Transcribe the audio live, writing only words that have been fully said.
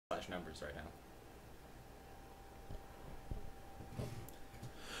numbers right now.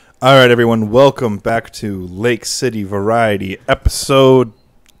 All right, everyone. Welcome back to Lake City Variety, episode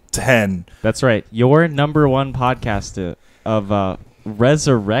 10. That's right. Your number one podcast of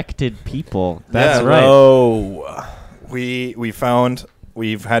resurrected people. That's right. Oh, we've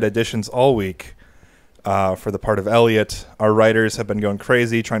had auditions all week for the part of Eliot. Our writers have been going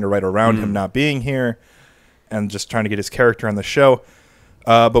crazy trying to write around him not being here and just trying to get his character on the show.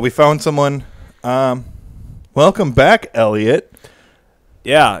 But we found someone. Welcome back, Eliot.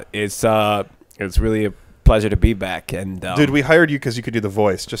 Yeah, it's really a pleasure to be back. And dude, we hired you because you could do the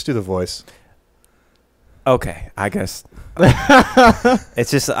voice. Just do the voice. Okay, I guess. It's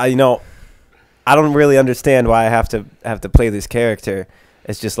just I don't really understand why I have to play this character.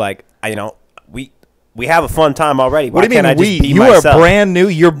 It's just like we have a fun time already. What do you mean we? You myself? Are brand new.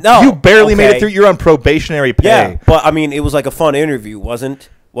 You barely made it through. You're on probationary pay. Yeah, but I mean, it was like a fun interview, wasn't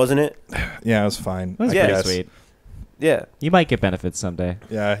it? Yeah, it was fine. That's pretty sweet. Yeah, you might get benefits someday.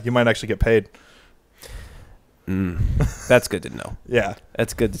 Yeah, you might actually get paid. That's good to know. Yeah,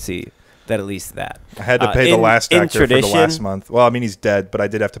 that's good to see. That at least that I had to pay the last actor for the last month. Well, I mean, he's dead, but I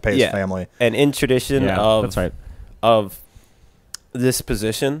did have to pay his family. And in tradition that's right. of this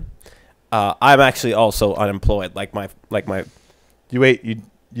position, I'm actually also unemployed. Like my. You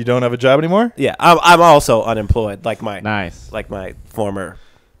don't have a job anymore? Yeah, I'm also unemployed. Like my former.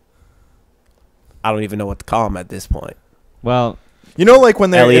 I don't even know what to call him at this point. Well, you know, like when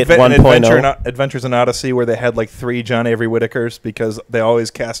they Eliot Adventures in Odyssey, where they had like 3 John Avery Whitakers because they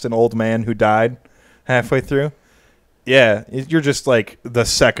always cast an old man who died halfway through. Yeah, you're just like the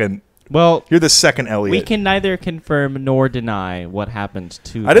second. Well, you're the second Eliot. We can neither confirm nor deny what happened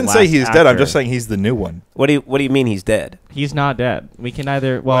to. I didn't say he's actor. dead. I'm just saying he's the new one. What do you mean he's dead? He's not dead. We can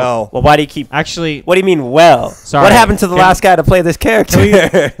neither. Well, why do you keep actually? What do you mean? Well, sorry. What happened to the last guy to play this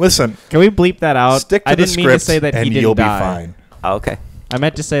character? Listen, can we bleep that out? Stick to I didn't the mean script, to say that and he didn't you'll die. be fine. Oh, okay. I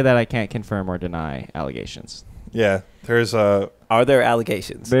meant to say that I can't confirm or deny allegations. Yeah, there's a. Are there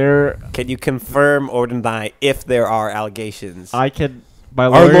allegations? Can you confirm or deny if there are allegations? I could.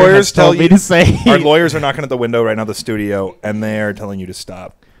 Our lawyers tell me to say. Our lawyers are knocking at the window right now, the studio, and they are telling you to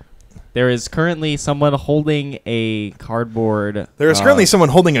stop. There is currently someone holding a cardboard. There is currently someone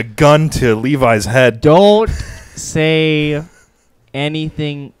holding a gun to Levi's head. Don't say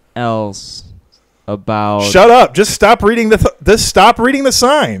anything else about. Shut up! Just stop reading stop reading the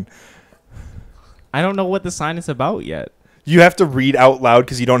sign. I don't know what the sign is about yet. You have to read out loud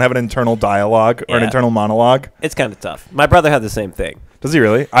because you don't have an internal dialogue or an internal monologue. It's kind of tough. My brother had the same thing. Does he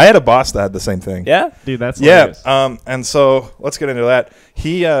really? I had a boss that had the same thing. Yeah? Dude, that's hilarious. And so let's get into that.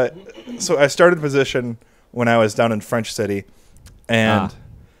 So I started a position when I was down in French City, and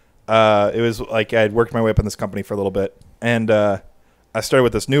it was like I had worked my way up in this company for a little bit, and I started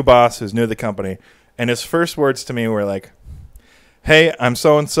with this new boss who's new to the company, and his first words to me were like, "Hey, I'm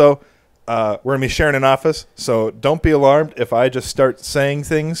so-and-so. We're going to be sharing an office, so don't be alarmed if I just start saying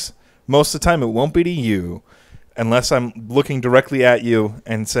things. Most of the time, it won't be to you unless I'm looking directly at you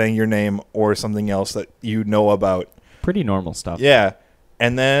and saying your name or something else that you know about." Pretty normal stuff. Yeah.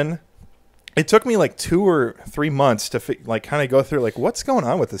 And then it took me like 2 or 3 months to kind of go through like what's going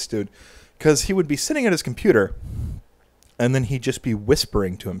on with this dude, because he would be sitting at his computer and then he'd just be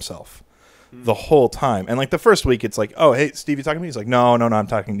whispering to himself the whole time. And like the first week, it's like, "Oh, hey, Steve, you talking to me?" He's like, no, I'm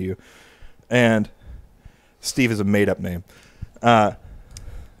talking to you. And Steve is a made-up name.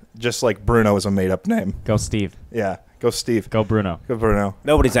 Just like Bruno is a made-up name. Go Steve. Yeah, go Steve. Go Bruno. Go Bruno.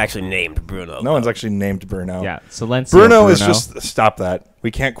 Nobody's actually named Bruno. No one's actually named Bruno. Yeah, Silencio Bruno is just... Stop that.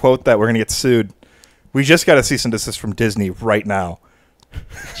 We can't quote that. We're going to get sued. We just got a cease and desist from Disney right now.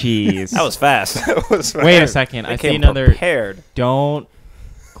 Jeez. That was fast. That was fast. Wait a second. I see another... prepared. Don't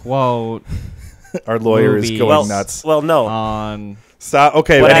quote... Our lawyer is going nuts. Well, no. On... Stop.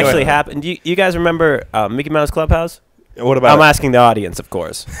 Okay. What anyway. actually happened? You guys remember Mickey Mouse Clubhouse? What about I'm asking the audience, of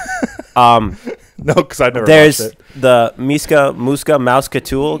course. No, because I've never There's watched it. the Muska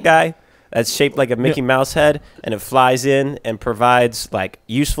Mousketool guy that's shaped like a Mickey Mouse head, and it flies in and provides like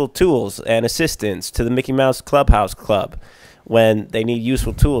useful tools and assistance to the Mickey Mouse Clubhouse Club when they need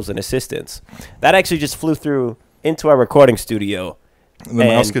useful tools and assistance. That actually just flew through into our recording studio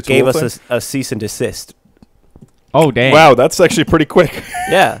and gave us a cease and desist. Oh, dang. Wow, that's actually pretty quick.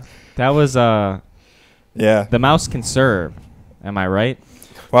 Yeah. That was, yeah. The mouse can serve. Am I right?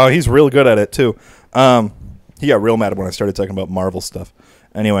 Wow, he's real good at it, too. He got real mad when I started talking about Marvel stuff.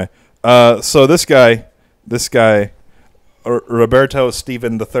 Anyway, so this guy, Roberto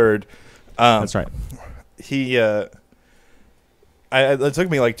Stephen III. That's right. He it took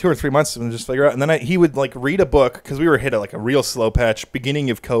me like 2 or 3 months to just figure out. And then he would like read a book because we were hit at like a real slow patch, beginning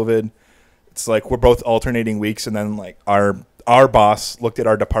of COVID. It's like we're both alternating weeks, and then like our boss looked at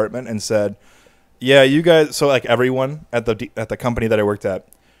our department and said, "Yeah, you guys." So like everyone at the company that I worked at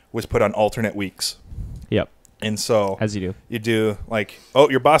was put on alternate weeks. Yep. And so as you do like, oh,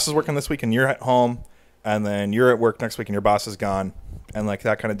 your boss is working this week and you're at home, and then you're at work next week and your boss is gone, and like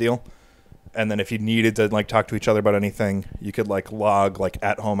that kind of deal. And then if you needed to like talk to each other about anything, you could like log like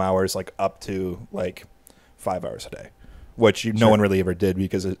at home hours like up to like 5 hours a day, which no one really ever did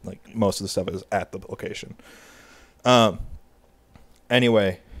because like most of the stuff is at the location.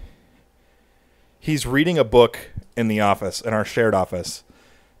 Anyway, he's reading a book in the office, in our shared office,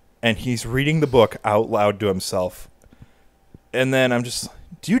 and he's reading the book out loud to himself. And then I'm just,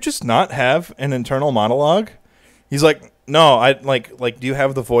 do you just not have an internal monologue? He's like, no, I like, do you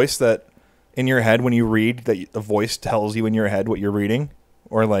have the voice that in your head when you read that the voice tells you in your head what you're reading?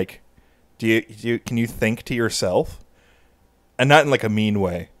 Or like, can you think to yourself? And not in like a mean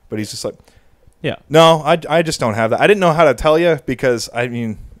way, but he's just like, yeah, no, I just don't have that. I didn't know how to tell you because I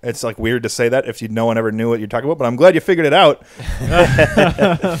mean, it's like weird to say that if no one ever knew what you're talking about, but I'm glad you figured it out.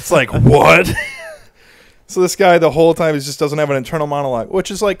 It's like, what? So this guy the whole time just doesn't have an internal monologue,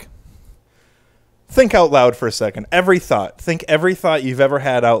 which is like, think out loud for a second. Think every thought you've ever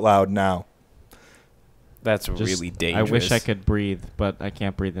had out loud now. That's really dangerous. I wish I could breathe, but I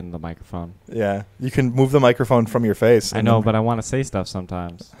can't breathe into the microphone. Yeah, you can move the microphone from your face. I know, but I want to say stuff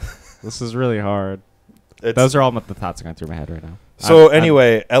sometimes. This is really hard. Those are all the thoughts going through my head right now. So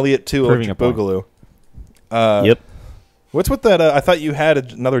anyway, Eliot 2 Electric Boogaloo. Yep. What's with that? I thought you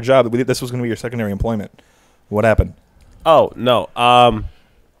had another job. This was going to be your secondary employment. What happened? Oh, no.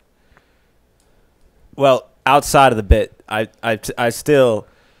 Well, outside of the bit, I still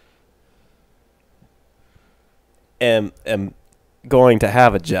am going to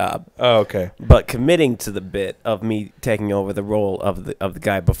have a job. Oh, okay. But committing to the bit of me taking over the role of the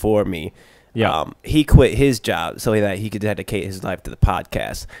guy before me. Yeah. He quit his job so that he could dedicate his life to the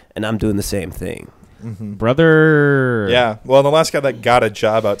podcast, and I'm doing the same thing. Mm-hmm. Brother. Yeah. Well, the last guy that got a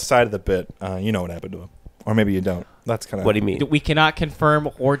job outside of the bit, you know what happened to him. Or maybe you don't. That's kind of... What do you mean? We cannot confirm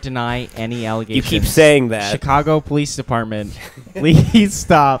or deny any allegations. You keep saying that. Chicago Police Department, please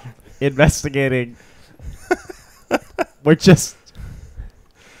stop investigating. We're just...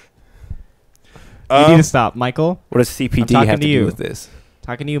 you need to stop. Michael? What does CPD have to do with this?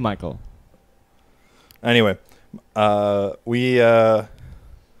 Talking to you, Michael. Anyway, other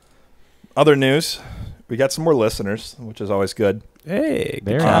news. We got some more listeners, which is always good. Hey,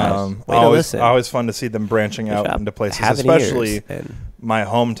 very nice. Always fun to see them branching out into places, especially my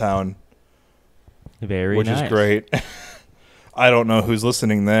hometown. Which is great. I don't know who's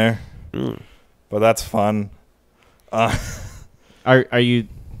listening there, but that's fun. Are you?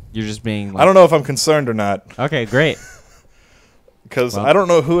 You're just being. I don't know if I'm concerned or not. Okay, great. Because I don't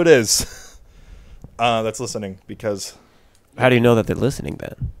know who it is that's listening. Because how do you know that they're listening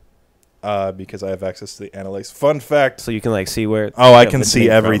then? Because I have access to the analytics. Fun fact. So you can like see where. Oh, I can see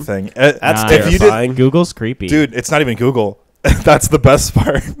everything. That's terrifying. Google's creepy, dude. It's not even Google. That's the best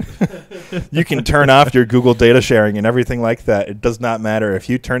part. You can turn off your Google data sharing and everything like that. It does not matter if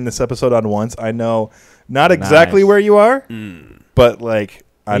you turn this episode on once. I know not exactly where you are, but like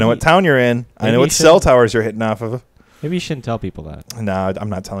I know what town you're in. I know what cell towers you're hitting off of. Maybe you shouldn't tell people that. No, I'm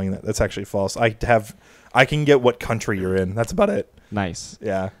not telling you that. That's actually false. I can get what country you're in. That's about it. Nice.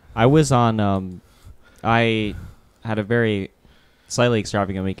 Yeah. I was on. I had a very slightly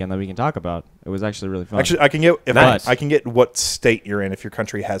extravagant weekend that we can talk about. It was actually really fun. Actually, I can get I can get what state you're in if your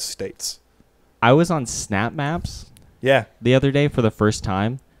country has states. I was on Snap Maps. Yeah. The other day for the first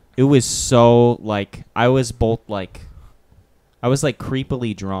time. It was so like I was creepily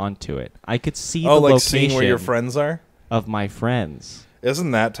drawn to it. I could see the location seeing where your friends are of my friends.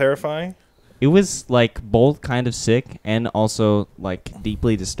 Isn't that terrifying? It was like both kind of sick and also like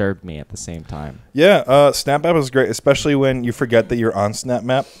deeply disturbed me at the same time. Yeah, Snap Map is great, especially when you forget that you're on Snap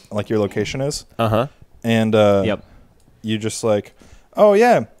Map, like your location is. And you just like, oh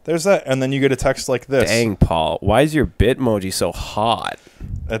yeah, there's that, and then you get a text like this. Dang, Paul, why is your Bitmoji so hot?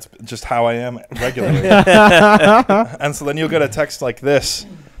 That's just how I am regularly. And so then you'll get a text like this.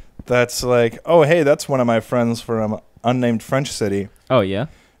 That's like, oh hey, that's one of my friends from unnamed French city. Oh yeah.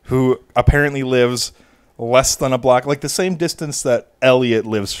 Who apparently lives less than a block, like the same distance that Eliot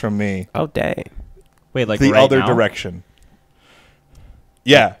lives from me. Oh, dang. Wait, like the right other now? direction.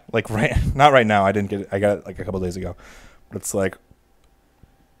 Yeah, like not right now. I didn't get it. I got it like a couple days ago. But it's like,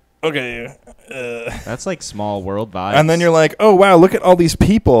 okay. That's like small world vibes. And then you're like, oh, wow, look at all these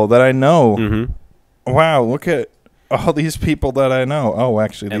people that I know. Mm-hmm. Wow, look at all these people that I know. Oh,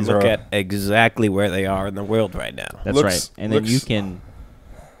 actually, And these look are. at exactly where they are in the world right now. That's Looks- right. And then looks- you can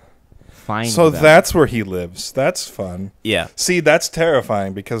find So them. that's where he lives. That's fun. Yeah. See, that's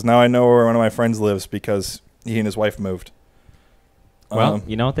terrifying because now I know where one of my friends lives because he and his wife moved. Well,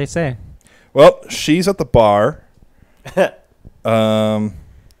 you know what they say. Well, she's at the bar.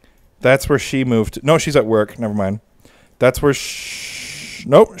 That's where she moved. No, she's at work. Never mind. That's where.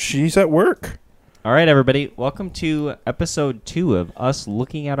 Nope, she's at work. All right, everybody. Welcome to episode 2 of us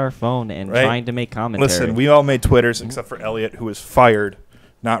looking at our phone and Right. trying to make commentary. Listen, we all made Twitters except for Eliot, who was fired.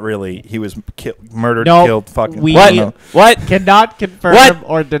 Not really. He was murdered, No, killed, fucking. we I don't know. What? cannot confirm What?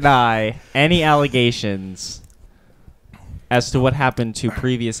 or deny any allegations as to what happened to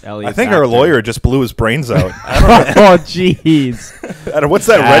previous Eliot. I think our lawyer just blew his brains out. Oh, jeez. What's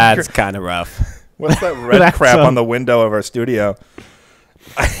that red? That's kind of rough. What's that red That's crap so- on the window of our studio?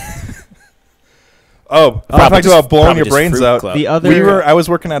 Oh, I Probably talked just- about blowing probably your just brains Fruit out. Club. The other I was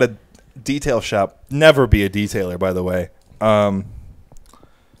working at a detail shop. Never be a detailer, by the way.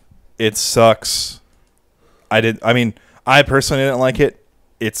 It sucks. I personally didn't like it.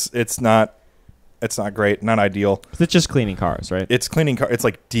 It's not great, not ideal. it's just cleaning cars, right? It's cleaning car. It's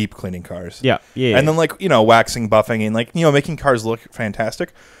like deep cleaning cars. Yeah. And then waxing, buffing, and making cars look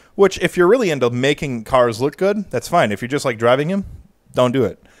fantastic. Which, if you're really into making cars look good, that's fine. If you're just like driving them, don't do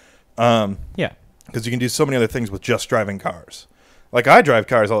it. Yeah. Because you can do so many other things with just driving cars. Like, I drive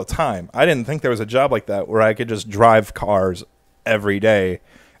cars all the time. I didn't think there was a job like that where I could just drive cars every day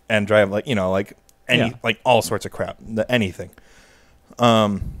and drive all sorts of crap, anything.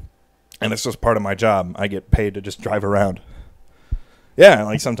 And it's just part of my job. I get paid to just drive around. Yeah,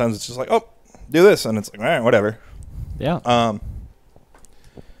 like sometimes it's just like, oh, do this, and it's like, all right, whatever. Yeah.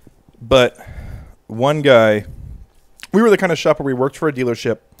 But one guy, we were the kind of shop where we worked for a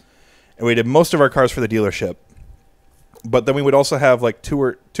dealership, and we did most of our cars for the dealership. But then we would also have like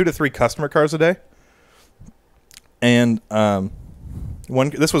 2 to 3 customer cars a day. And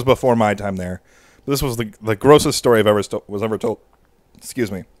this was before my time there. This was the grossest story I've ever told.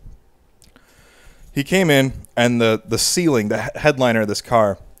 Excuse me. He came in, and the ceiling, the headliner of this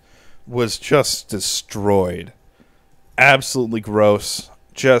car, was just destroyed. Absolutely gross.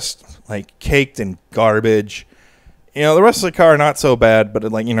 Just like caked in garbage. The rest of the car not so bad, but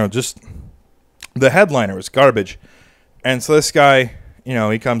just the headliner was garbage. And so this guy,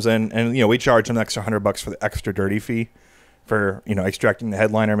 he comes in, and we charge him an extra $100 for the extra dirty fee for extracting the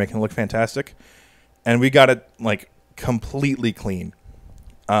headliner, making it look fantastic. And we got it like completely clean.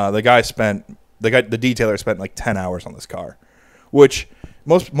 The detailer spent like 10 hours on this car, which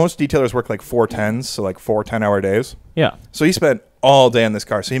most detailers work like 4 10s, so like 4 10-hour days. Yeah. So he spent all day on this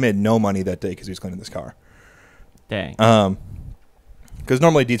car, so he made no money that day because he was cleaning this car. Dang. Because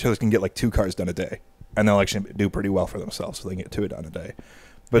normally detailers can get like 2 cars done a day, and they'll actually do pretty well for themselves, so they can get 2 done a day.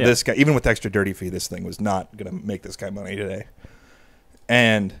 But this guy, even with the extra dirty fee, this thing was not going to make this guy money today.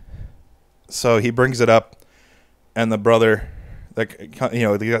 And so he brings it up, and the brother,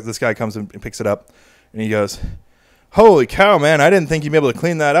 this guy comes and picks it up, and he goes, "Holy cow, man, I didn't think you'd be able to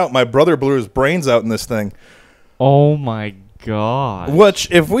clean that out. My brother blew his brains out in this thing." Oh, my God. Which,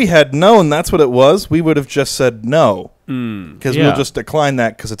 if we had known that's what it was, we would have just said no. Because we'll just decline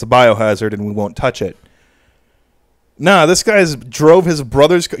that because it's a biohazard and we won't touch it. Nah, this guy's drove his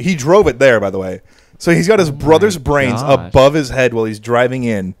brother's... He drove it there, by the way. So he's got his brother's brains above his head while he's driving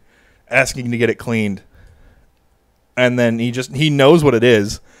in, asking to get it cleaned. And then he knows what it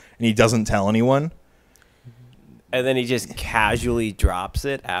is, and he doesn't tell anyone. And then he just casually drops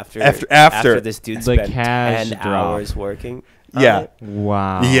it after this dude The spent cash 10 drop. hours working. Yeah.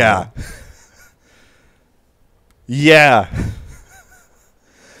 Wow. Yeah. Yeah.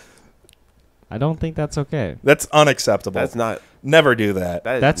 I don't think that's okay. That's unacceptable. That's not. Never do that.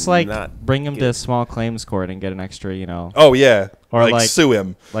 That is That's like not bring him to good. small claims court and get an extra, Oh, yeah. Or like sue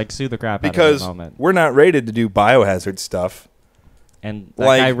him. like sue the crap out of Because him in a moment. we're not rated to do biohazard stuff. And that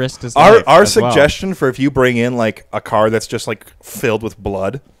guy risked his our life as well. suggestion for if you bring in like a car that's just like filled with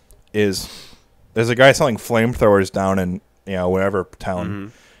blood is there's a guy selling flamethrowers down in whatever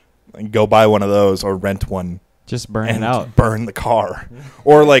town. And go buy one of those or rent one Just burn and it out. burn the car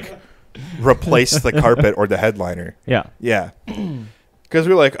or like replace the carpet or the headliner. Yeah. Yeah. Because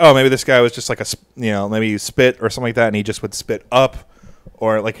we were like, oh, maybe this guy was just like maybe he spit or something like that, and he just would spit up,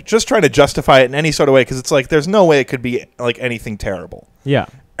 or like just trying to justify it in any sort of way. Because it's like there's no way it could be like anything terrible. Yeah.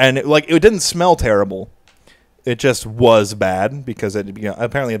 And it didn't smell terrible. It just was bad because it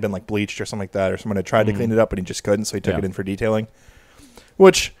apparently had been like bleached or something like that, or someone had tried to clean it up and he just couldn't, so he took it in for detailing.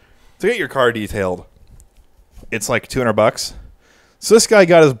 Which to get your car detailed, it's like $200. So this guy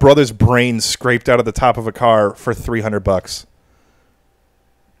got his brother's brains scraped out of the top of a car for $300.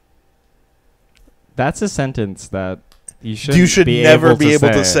 That's a sentence that you should never be able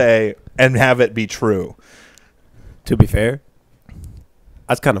to say and have it be true. To be fair,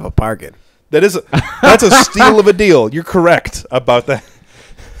 that's kind of a bargain. That's a steal of a deal. You're correct about that.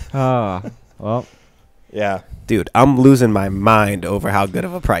 Well. Yeah. Dude, I'm losing my mind over how good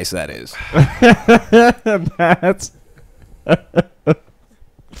of a price that is. That's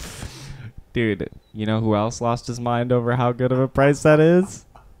dude, you know who else lost his mind over how good of a price that is?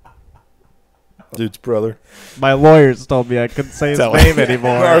 Dude's brother. My lawyers told me I couldn't say his name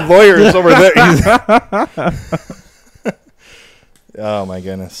anymore. Our lawyer is over there. Oh my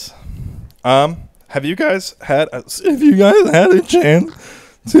goodness. Have you guys had a chance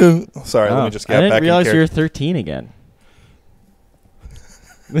to? Sorry, let me just get back. I didn't realize in you were 13 again.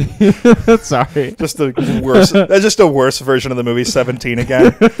 Sorry. Just a worse. That's just a worse version of the movie 17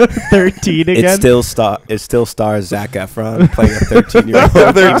 again. 13 again. It still stars Zac Efron playing a 13-year-old.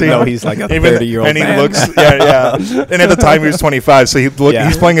 13. No, he's like a 30-year-old and he man. looks. Yeah. And at the time he was 25, so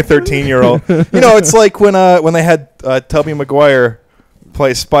he's playing a 13-year-old. You know, it's like when they had Tobey Maguire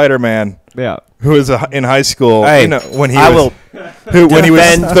play Spider-Man. Yeah. Who was in high school? Hey, you know, when he will when he was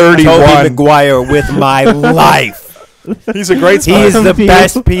defend 31. Tobey Maguire with my life. He's a great He Spider-Man. is the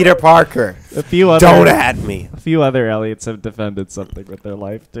best Peter Parker. Don't at me. A few other Eliots have defended something with their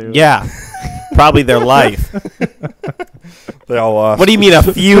life too. Yeah, probably their life. They all lost. What do you mean a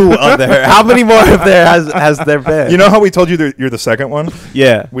few other? How many more of there has there been? You know how we told you you're the second one?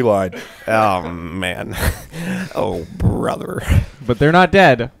 Yeah. We lied. Oh man. Oh brother. But they're not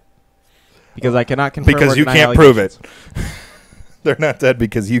dead. Because I cannot confirm. Because you can't prove it. They're not dead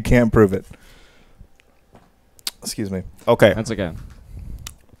because you can't prove it. Excuse me. Okay. That's okay.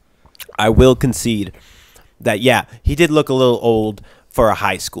 I will concede that he did look a little old for a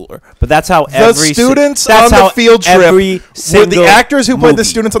high schooler, but that's how the students on the field trip were the actors who played the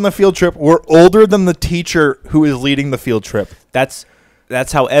students on the field trip were older than the teacher who is leading the field trip. That's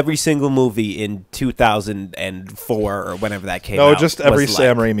how every single movie in 2004 or whenever that came out. No, just every was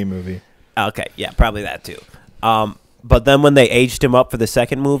Sam like. Raimi movie. Okay, yeah, probably that too. But then when they aged him up for the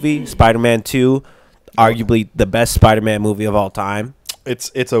second movie, Spider-Man 2, arguably the best Spider-Man movie of all time.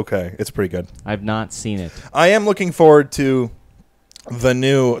 It's okay. It's pretty good. I've not seen it. I am looking forward to the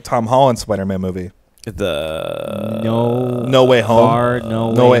new Tom Holland Spider-Man movie. No Way Home.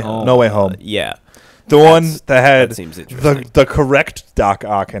 No Way Home. No Way Home. Yeah. The one that had that seems interesting. the correct Doc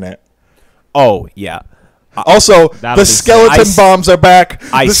Ock in it. Oh, yeah. Also, the skeleton bombs are back.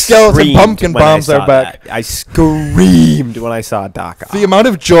 The skeleton pumpkin bombs are back. I screamed when I saw Doc Ock. The amount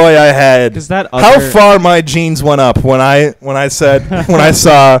of joy I had. How far my jeans went up when I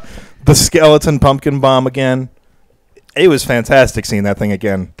saw the skeleton pumpkin bomb again. It was fantastic seeing that thing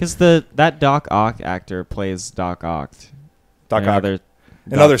again. Because that Doc Ock actor plays Doc Ock. Doc Ock.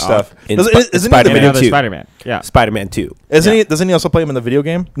 And other stuff. Isn't he Spider-Man 2? Spider-Man. Yeah. Spider-Man 2. Doesn't he also play him in the video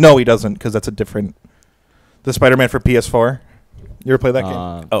game? No, he doesn't, because that's a different. The Spider-Man for PS4. You ever play that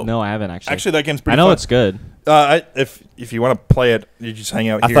game? No, I haven't actually. Actually, that game's pretty fun. fun. It's good. If you want to play it, you just hang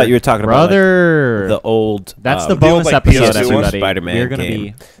out here. I thought you were talking about the old. That's the bonus episode, everybody. Spider-Man We're gonna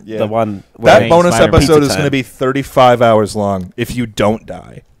game. be the one. That bonus episode is going to be 35 hours long if you don't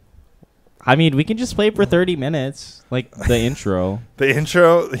die. I mean, we can just play for 30 minutes, like the intro. The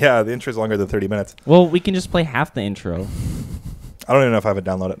intro is longer than 30 minutes. Well, we can just play half the intro. I don't even know if I have it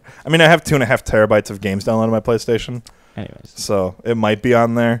downloaded. I mean, I have 2.5 terabytes of games downloaded on my PlayStation. Anyways. So it might be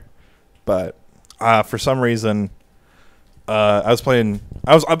on there. But for some reason, I've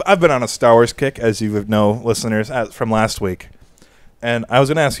been on a Star Wars kick, as you know, listeners, from last week. And I was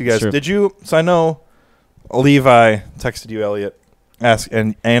going to ask you guys, so I know Levi texted you, Eliot,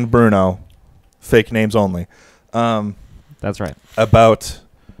 and Bruno, fake names only. That's right. About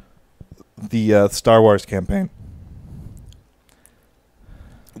the Star Wars campaign.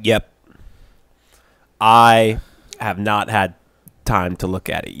 Yep. I have not had time to look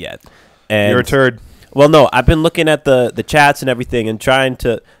at it yet. And You're a turd. Well, no, I've been looking at the chats and everything and trying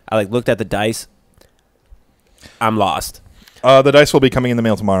to. I looked at the dice. I'm lost. The dice will be coming in the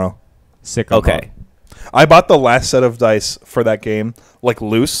mail tomorrow. Sick. Okay. I bought the last set of dice for that game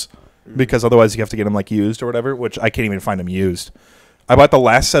loose because otherwise you have to get them used or whatever, which I can't even find them used. I bought the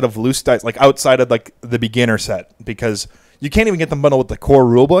last set of loose dice outside of the beginner set because you can't even get them bundled with the core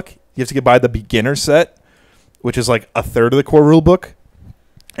rulebook. You have to buy the beginner set, which is a third of the core rulebook,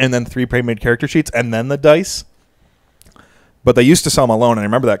 and then 3 pre-made character sheets, and then the dice. But they used to sell them alone, and I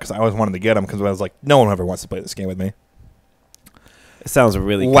remember that because I always wanted to get them because I was like, no one ever wants to play this game with me. It sounds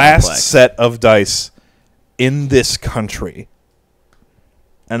really last complex. Set of dice in this country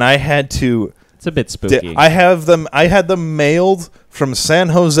and I had to. It's a bit spooky. I had them mailed from San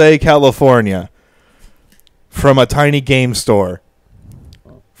Jose, California, from a tiny game store.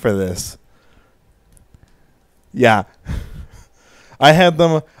 For this, yeah. I had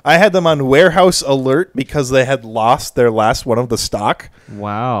them on warehouse alert because they had lost their last one of the stock.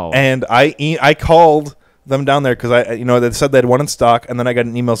 Wow. And I called them down there because they said they had one in stock, and then I got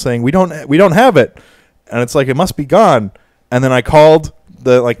an email saying we don't have it, and it's like it must be gone. And then I called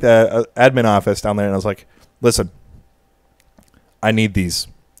the admin office down there, and I was like, listen, I need these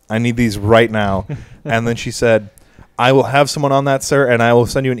right now. And then she said, I will have someone on that, sir, and I will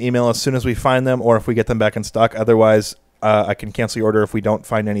send you an email as soon as we find them or if we get them back in stock. Otherwise, I can cancel your order if we don't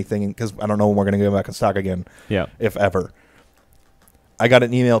find anything because I don't know when we're going to get them back in stock again. Yeah. If ever. I got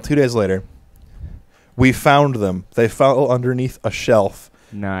an email 2 days later. We found them. They fell underneath a shelf.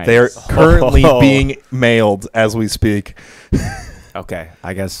 Nice. They are currently being mailed as we speak. Okay,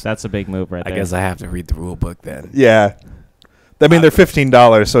 I guess That's a big move right there. I guess I have to read the rule book then. Yeah. I mean, they're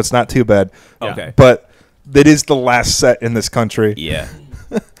 $15, so it's not too bad. Yeah. Okay. But it is the last set in this country. Yeah.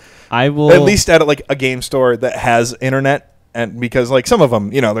 I will At least at a game store that has internet, and because some of them,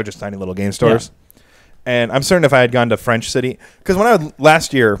 they're just tiny little game stores. Yeah. And I'm certain if I had gone to French City, because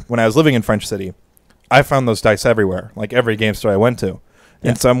last year when I was living in French City, I found those dice everywhere, like every game store I went to. Yeah.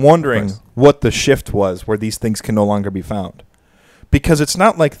 And so I'm wondering what the shift was where these things can no longer be found, because it's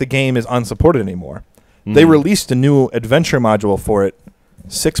not like the game is unsupported anymore. Mm. They released a new adventure module for it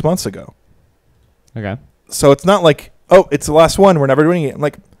 6 months ago. Okay. So it's not like, oh, it's the last one, we're never doing it. I'm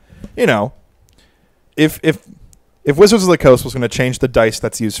like, if Wizards of the Coast was going to change the dice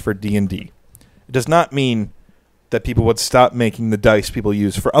that's used for D&D, it does not mean that people would stop making the dice people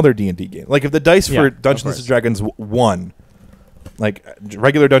use for other D&D games. Like if the dice for Dungeons and Dragons 1, like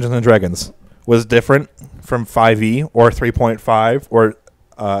regular Dungeons and Dragons, was different from 5e or 3.5 or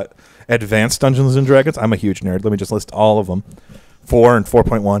Advanced Dungeons and Dragons. I'm a huge nerd. Let me just list all of them. 4 and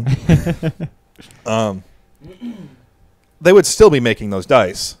 4.1. They would still be making those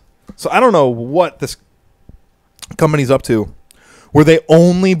dice. So I don't know what this company's up to, where they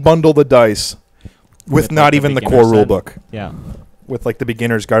only bundle the dice with not even the core rule book. Yeah. With the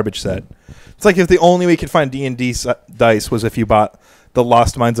beginner's garbage set. It's like if the only way you could find D&D dice was if you bought the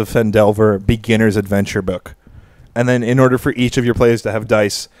Lost Mines of Fendelver beginner's adventure book. And then in order for each of your players to have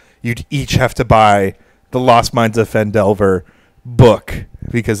dice, you'd each have to buy the Lost Mines of Fendelver book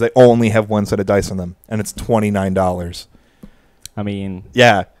because they only have one set of dice on them, and it's $29. I mean,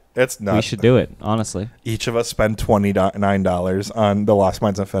 yeah, it's nuts. We should do it, honestly. Each of us spend $29 on the Lost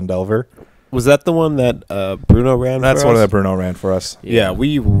Mines of Fendelver. Was that the one that Bruno ran for us? That's one that Bruno ran for us. Yeah,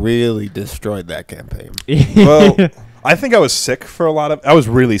 we really destroyed that campaign. Well, I think I was sick for I was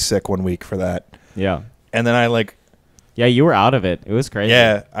really sick one week for that. Yeah. And then yeah, you were out of it. It was crazy.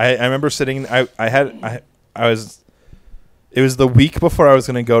 Yeah, I remember sitting. It was the week before I was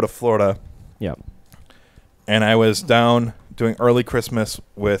going to go to Florida. Yep. And I was down doing early Christmas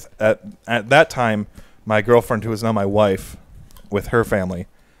with at that time my girlfriend, who is now my wife, with her family.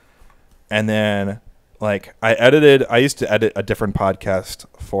 And then I used to edit a different podcast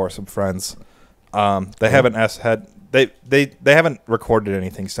for some friends. They haven't recorded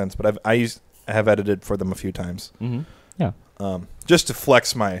anything since, but I have edited for them a few times. Mm-hmm. Yeah. Just to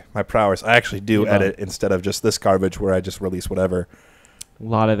flex my prowess. I actually do edit instead of just this garbage where I just release whatever. A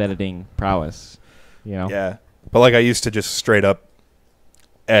lot of editing prowess, Yeah. But I used to just straight up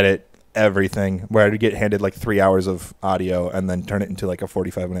edit everything where I'd get handed 3 hours of audio and then turn it into a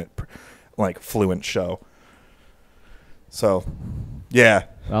 45-minute fluent show. So, yeah.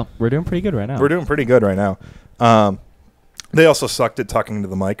 Well, we're doing pretty good right now. We're doing pretty good right now. They also sucked at talking into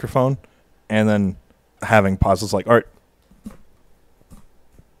the microphone and then having pauses all right.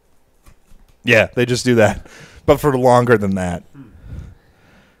 Yeah, they just do that, but for longer than that.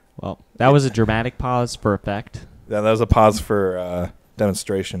 Well, that was a dramatic pause for effect. Yeah, that was a pause for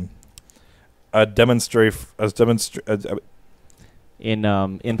demonstration.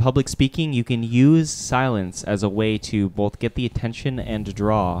 In public speaking, you can use silence as a way to both get the attention and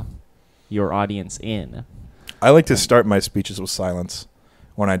draw your audience in. I like to start my speeches with silence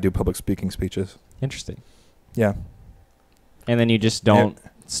when I do public speaking speeches. Interesting. Yeah. And then you just don't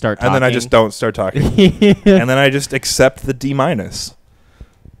start talking. And then I just don't start talking. And then I just accept the D-. Because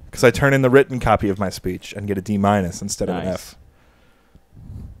I turn in the written copy of my speech and get a D- instead of an F.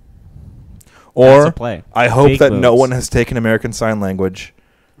 Or I hope Fake that moves. no one has taken American Sign Language.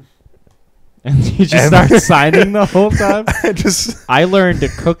 And you just start signing the whole time? I learned a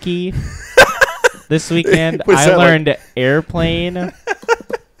cookie this weekend. I learned airplane.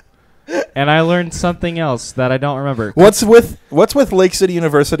 and I learned something else that I don't remember. What's with Lake City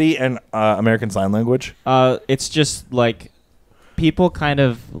University and American Sign Language? It's just like people kind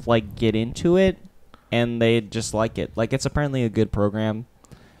of like get into it, and they just like it. Like it's apparently a good program,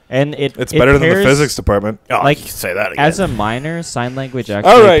 and it's better than the pairs, physics department. Oh, like you can say that again. as a minor, sign language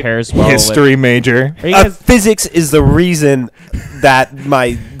actually All right, pairs well history major. Are you guys, Physics is the reason that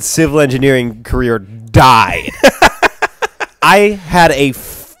my civil engineering career died. I had a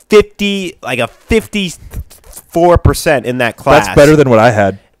 54% in that class. That's better than what I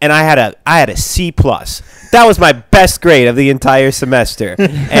had. And I had a C+. That was my best grade of the entire semester,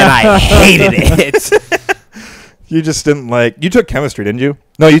 and I hated it. You just didn't like. You took chemistry, didn't you?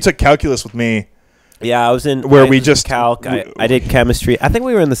 No, you took calculus with me. Yeah, I was in Where I we was just- calc. I did chemistry. I think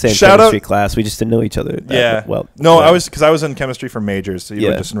we were in the same Shout chemistry out- class. We just didn't know each other. Yeah. Well, No, well, I was because I was in chemistry for majors, so you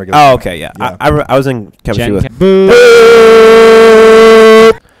were just in regular. Oh, okay, yeah. Yeah. I was in chemistry Gen with. Chem- Boo!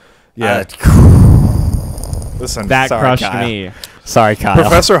 Yeah. Listen, That Sorry, crushed Kyle. me. Sorry, Kyle.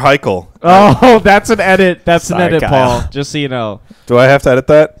 Professor Heichel. Oh, that's an edit. That's Sorry, an edit, Kyle. Paul. Just so you know, Do I have to edit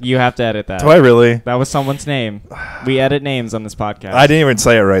that? you have to edit that. Do I really? That was someone's name. We edit names on this podcast. I didn't even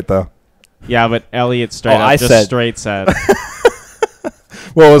say it right though. Yeah, but Eliot straight Oh, up I just said- straight said.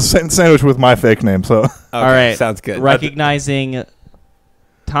 Well, it was sandwiched with my fake name, so Okay, All right. sounds good. Recognizing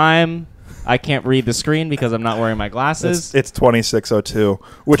time. I can't read the screen because I'm not wearing my glasses. it's 2602,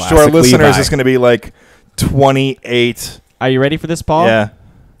 which to our Classic listeners Levi. is going to be like 28. Are you ready for this, Paul? Yeah,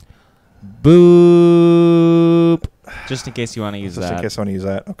 Boop. Just in case you want to use just that. in case I want to use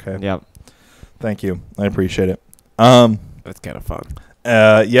that. Okay, Yep. thank you. I appreciate it. That's kind of fun.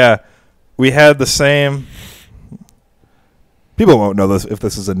 Yeah, we had the same. People won't know this if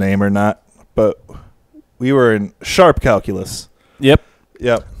this is a name or not, but we were in sharp calculus. Yep.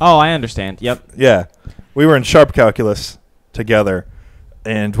 Yep. Oh, I understand. Yep. Yeah, we were in sharp calculus together.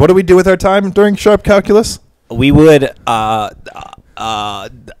 And what do we do with our time during sharp calculus? We would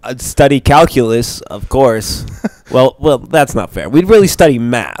study calculus, of course. well, that's not fair. We'd really study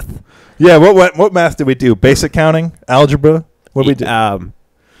math. Yeah, what math did we do? Basic counting, algebra. What did we do?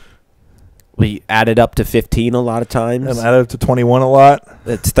 We added up to 15 a lot of times. And added up to 21 a lot.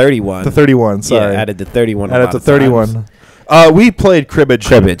 It's 31. To 31. Sorry, Yeah, added to 31. added a up lot to of 31. times. We played cribbage.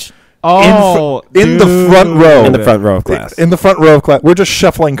 Cribbage Oh, in the front row. in the front row of class. In the front row of class, we're just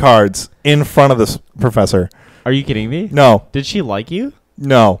shuffling cards in front of this professor. Are you kidding me? No, Did she like you?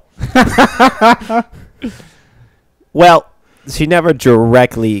 no. Well, she never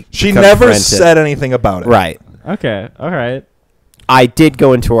directly. She never confronted- said anything about it. Right. Okay. All right. I did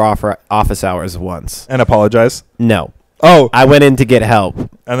go into her office hours once. And apologize. No, Oh, I went in to get help.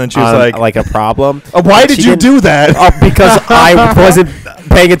 and then she was on, like, a problem. "Why But did she you didn't- do that?" Because I wasn't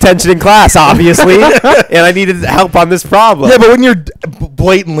paying attention in class, obviously, and I needed help on this problem. Yeah, but when you're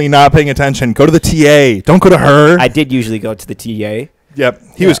blatantly not paying attention, go to the TA. Don't go to her. I did usually go to the TA. Yep,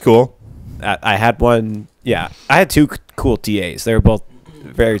 he was cool. I had one. Yeah, I had two cool TAs. They were both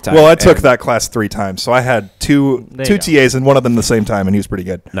very tight. Well, I took that class 3 times, so I had two There you go. TAs and one of them the same time, and he was pretty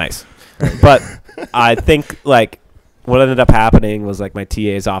good. Nice. But I think like what ended up happening was like my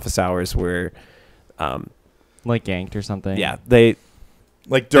TA's office hours were, Like yanked or something. yeah, they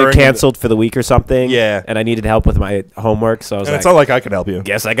Like they during canceled for the week or something. Yeah. and I needed help with my homework, so I was and like, it's not like I could help you.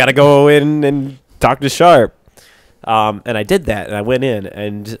 guess I gotta go in and talk to Sharp. And I did that, and I went in,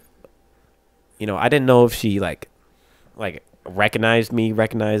 and I didn't know if she like recognized me,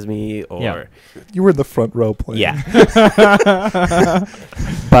 or Yeah. You were in the front row playing. yeah.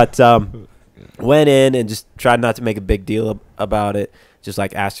 But went in and just tried not to make a big deal about it. Just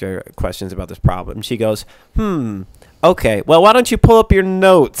like asked her questions about this problem. And she goes, okay, well, why don't you pull up your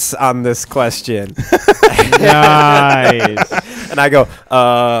notes on this question? Nice. And I go,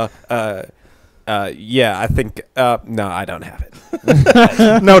 yeah, I think, no, I don't have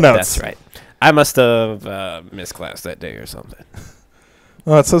it. No notes. That's right. I must have missed class that day or something.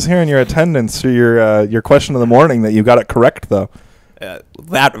 Well, it says here in your attendance or your question of the morning that you got it correct, though.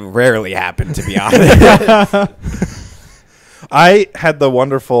 That rarely happened, to be honest. I had the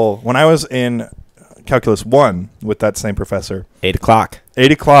wonderful when I was in Calculus 1 with that same professor. 8 o'clock.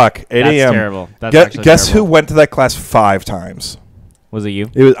 8 o'clock, 8 That's a.m. terrible. That's Guess, actually guess who terrible. went to that class 5 times? Was it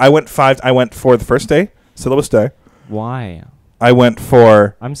you? I went for the first day, syllabus day. Why? I went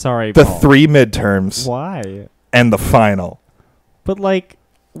for I'm sorry, the Paul. 3 midterms Why? and the final. But like,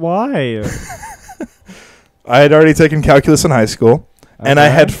 why? I had already taken calculus in high school, and I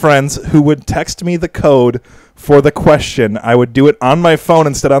Okay. had friends who would text me the code for the question. I would do it on my phone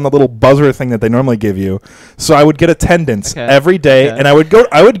instead on the little buzzer thing that they normally give you. So I would get attendance Okay. every day, Okay. and I would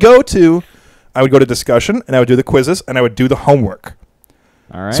go to discussion, and I would do the quizzes, and I would do the homework.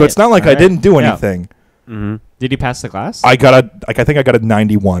 All right. So it's not like all I right. didn't do Yeah. anything. All So right. it's not like I All right. didn't do Mm-hmm. anything. Did you pass the class? I think I got a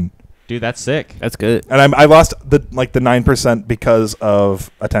 91. Dude, that's sick. That's good. And I lost the 9% because of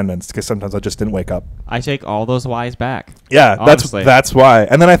attendance, because sometimes I just didn't wake up. I take all those Y's back. Yeah, Honestly. that's why.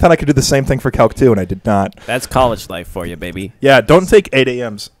 And then I thought I could do the same thing for Calc 2, and I did not. That's college life for you, baby. Yeah, don't take 8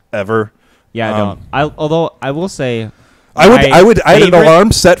 a.m.s ever. Yeah, I don't. Although I will say, I had an favorite-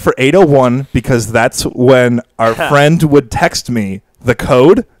 alarm set for 8:01 because that's when our friend would text me the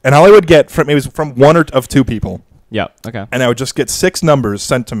code, and all I would get from it was from one of two people. Yeah. Okay. And I would just get 6 numbers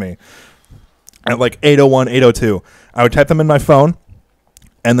sent to me at like 8:01, 8:02. I would type them in my phone,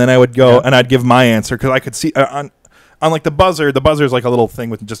 and then I would go and I'd give my answer because I could see on like the buzzer. The buzzer is like a little thing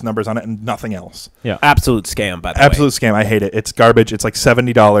with just numbers on it and nothing else. Yeah. Absolute scam, by the way. Absolute scam. I hate it. It's garbage. It's like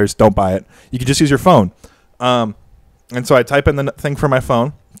 $70. Don't buy it. You can just use your phone. And so I type in the thing for my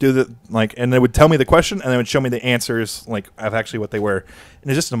phone, do the and it would tell me the question, and it would show me the answers of actually what they were. And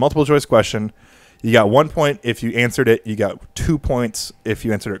it's just a multiple choice question. You got 1 point if you answered it. You got 2 points if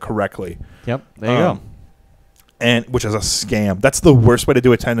you answered it correctly. Yep. There you go. And which is a scam. That's the worst way to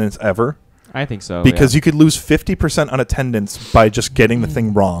do attendance ever. I think so. Because you could lose 50% on attendance by just getting the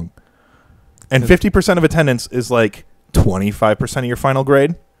thing wrong. And 50% of attendance is like 25% of your final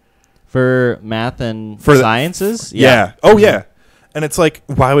grade. For math and For sciences? Yeah. Oh, yeah. And it's like,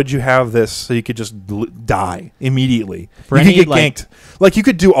 why would you have this so you could just die immediately? For you any, could get ganked. Like, you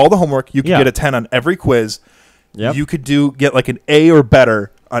could do all the homework. You could Yeah. get a 10 on every quiz. Yep. You could get like an A or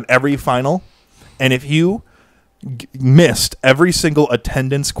better on every final. And if you missed every single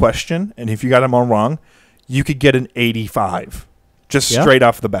attendance question, and if you got them all wrong, you could get an 85 just straight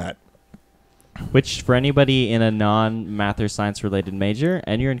off the bat. Which, for anybody in a non-math or science-related major,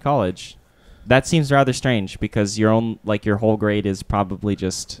 and you're in college, that seems rather strange because your whole grade is probably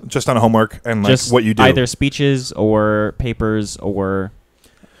just on homework and like just what you do. either speeches or papers or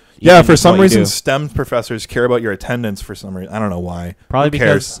yeah. For some what you reason, do. STEM professors care about your attendance. For some reason, I don't know why. Probably Who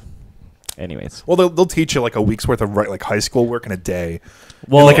cares? because. Anyways, Well, they'll teach you like a week's worth of like high school work in a day.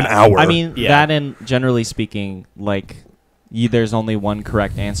 well, like an hour. I mean, Yeah. that and generally speaking, there's only one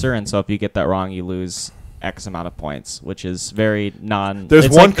correct answer, and so if you get that wrong, you lose X amount of points, which is very non. There's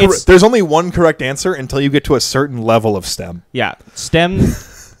it's one. like- it's- There's only one correct answer until you get to a certain level of STEM. Yeah, STEM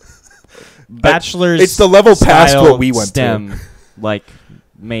bachelor's. It's the level past style what we went STEM,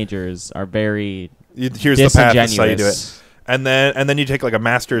 majors are very Here's the path. That's how you do it. disingenuous. And then you take like a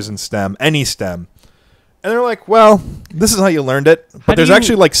master's in STEM, any STEM, and they're like, well, this is how you learned it. But How do there's you-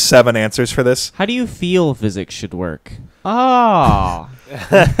 actually like 7 answers for this. How do you feel physics should work? Oh,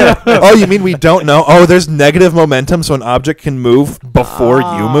 Oh, you mean we don't know? Oh, there's negative momentum, so an object can move before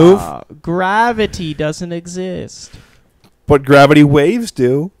you move. Gravity doesn't exist. But gravity waves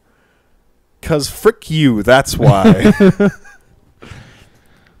do. 'Cause frick you, that's why.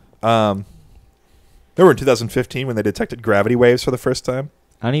 Remember in 2015 when they detected gravity waves for the first time?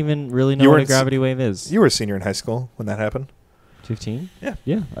 I don't even really know You what were a in gravity wave is. You were a senior in high school when that happened. 15? Yeah.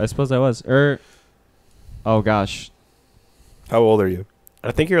 Yeah, I suppose I was. Oh gosh. How old are you?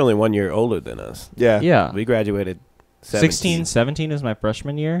 I think you're only 1 year older than us. Yeah. Yeah. We graduated 17. 16, 17 is my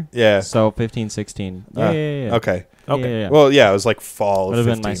freshman year. Yeah. So 15, 16. Yeah. Okay. Okay. Yeah. Well, yeah, it was like fall Would of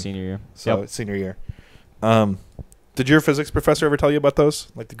have 15. been my senior year. So Yep. it's senior year. Did your physics professor ever tell you about those?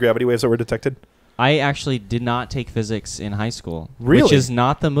 Like the gravity waves that were detected? I actually did not take physics in high school. Really? Which is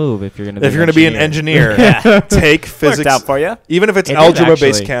not the move if you're going to be If you're going to be an engineer, take physics. Worked out for you. Even if it's It did, algebra-based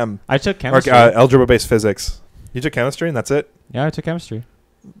actually. chem. I took Or chemistry. algebra-based physics. You took chemistry and that's it? Yeah, I took chemistry.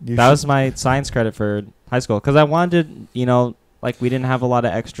 You That should- was my science credit for high school because I wanted, we didn't have a lot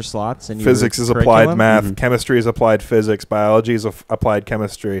of extra slots. And Physics is applied curriculum. math. Mhm. Chemistry is applied physics. Biology is applied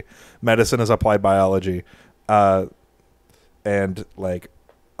chemistry. Medicine is applied biology. And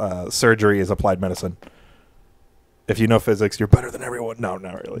surgery is applied medicine. If you know physics, you're better than everyone. No,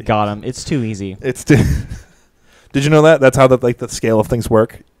 not really. Got him. It's too easy. It's Did you know that? That's how the scale of things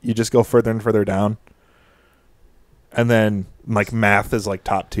work. You just go further and further down. And then math is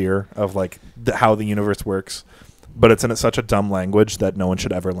top tier of how the universe works. But it's in such a dumb language that no one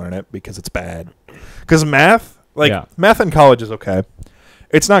should ever learn it because it's bad. Because math, math in college is okay.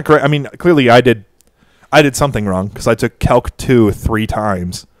 It's not great. I mean, clearly I did something wrong because I took Calc 2 3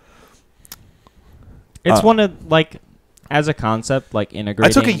 times. It's one of as a concept, integrating. I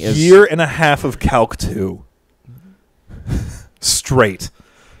took a year and a half of Calc 2 straight.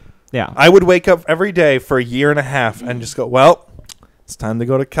 Yeah. I would wake up every day for a year and a half and just go, well, it's time to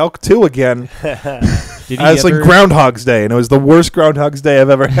go to Calc 2 again. Did you It's like ever- Groundhog's Day, and it was the worst Groundhog's Day I've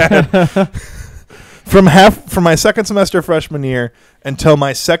ever had. From my second semester freshman year until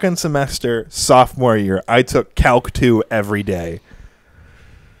my second semester sophomore year, I took Calc 2 every day.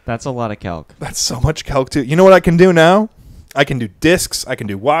 That's a lot of calc. That's so much calc too. You know what I can do now? I can do discs. I can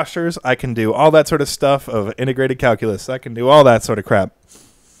do washers. I can do all that sort of stuff of integrated calculus. I can do all that sort of crap.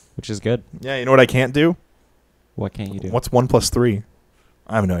 Which is good. Yeah, you know what I can't do? What can't you do? What's 1 + 3?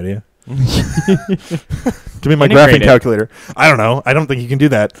 I have no idea. Give me my Integrate graphing it. calculator. I don't know. I don't think you can do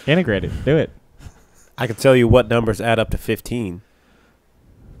that. Integrate it. Do it. I can tell you what numbers add up to 15.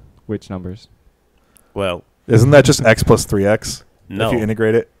 Which numbers? Well, Isn't that just x plus 3x? no. If you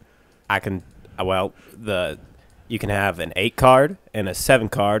integrate it? I can, you can have an 8 card and a 7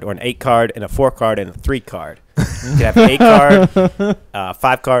 card, or an 8 card and a 4 card and a 3 card. You can have an 8 card,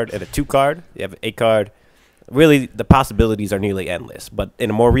 5 card, and a 2 card. You have an 8 card. Really, the possibilities are nearly endless. But in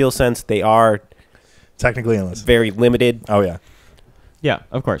a more real sense, they are Technically endless. very limited. Oh, yeah. Yeah,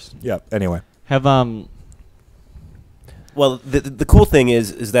 of course. Yeah. Anyway. Have Well, the cool thing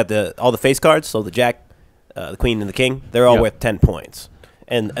is that all the face cards, so the jack, the queen, and the king, they're all Yep. worth 10 points.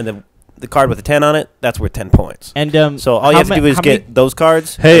 And the card with a 10 on it, that's worth 10 points. and So all you have to do is get those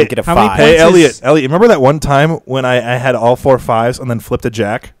cards Hey, and get a how many 5. Hey, points Elliot, remember that one time when I had all 4 5s and then flipped a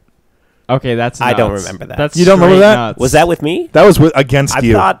jack? okay, that's I don't nuts. remember that. That's You don't remember straight that? nuts. Was that with me? That was against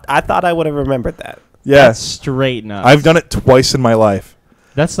you. I thought I would have remembered that. Yeah. That's straight nuts. I've done it twice in my life.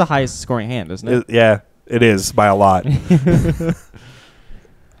 That's the highest scoring hand, isn't it? Yeah, it is by a lot.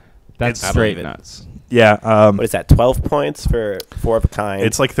 That's I straight believe it. nuts. Yeah. What is that? 12 points for 4 of a kind.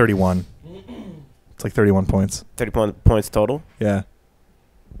 It's like 31. It's like 31 points. 30 points total. Yeah.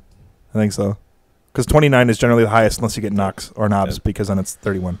 I think so. Because 29 is generally the highest unless you get knocks or knobs, Yeah. because then it's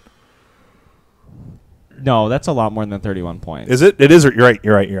 31. No, that's a lot more than 31 points. Is it? It is. You're right.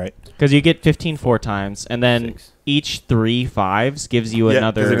 You're right. You're right. Because you get 15 4 times, and then 6. each 3 5s gives you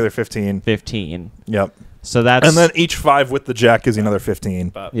another another 15. 15. Yep. So that's And then each 5 with the jack gives you another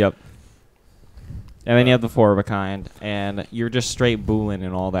 15. yep. And then you have the 4 of a kind, and you're just straight booling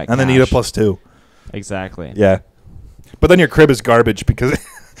and all that. And then you get a cash. +2. Exactly. Yeah. But then your crib is garbage because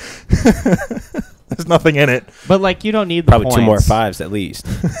there's nothing in it. But like you don't need the Probably points. 2 more 5s at least.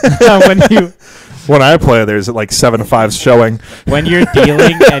 when When I play, there's like 7 5s showing. when you're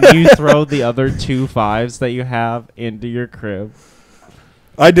dealing and you throw the other 2 5s that you have into your crib.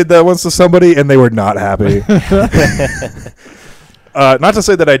 I did that once to somebody, and they were not happy. Not to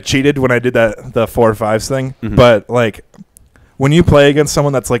say that I cheated when I did the 4 5s thing, Mhm. but like when you play against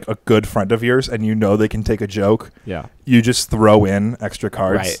someone that's like a good friend of yours and you know they can take a joke, Yeah. you just throw in extra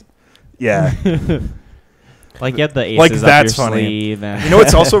cards. Right. Yeah. Like you have the aces Like, up that's your funny. sleeve. And You know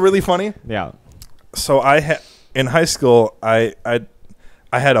what's also really funny? yeah. So in high school, I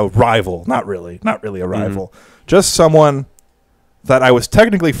had a rival, not really a rival, just someone that I was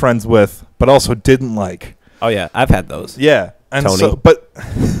technically friends with, but also didn't like. Oh, yeah. I've had those. Yeah, and Tony. so, but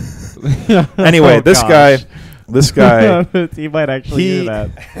anyway, Oh, this gosh. guy, He might actually He- do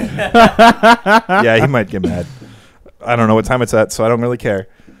that. yeah, he might get mad. I don't know what time it's at, so I don't really care.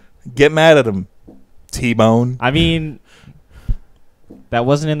 Get mad at him, T-Bone. I mean, that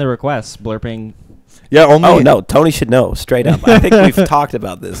wasn't in the request. Blurping. Yeah, only Oh, no. Tony should know straight up. I think we've talked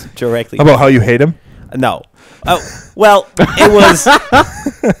about this directly. about how you hate him. No. Oh, well, it was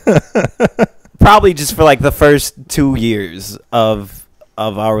probably just for like the first 2 years of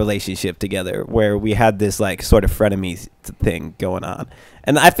our relationship together, where we had this like sort of frenemy thing going on.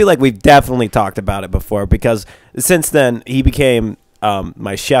 And I feel like we've definitely talked about it before, because since then he became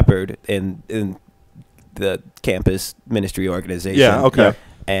my shepherd in the campus ministry organization. Yeah, okay.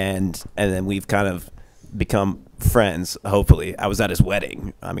 And then we've kind of become friends, hopefully. I was at his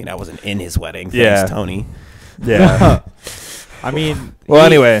wedding. I mean, I wasn't in his wedding. Thanks, Yeah. Tony. Yeah. I mean, Well,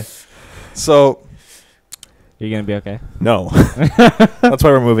 anyway, so you're gonna be okay. No. that's why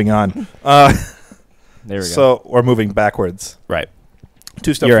we're moving on. There we go. So we're moving backwards. Right.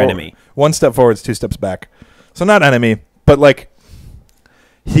 2 steps Your forward. enemy. 1 step forwards, 2 steps back. So not enemy, but like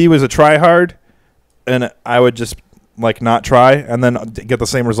he was a try hard, and I would just like not try and then get the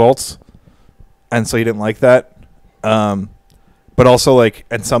same results. And so he didn't like that. But also like,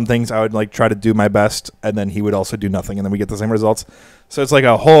 and some things I would like try to do my best, and then he would also do nothing, and then we get the same results. So it's like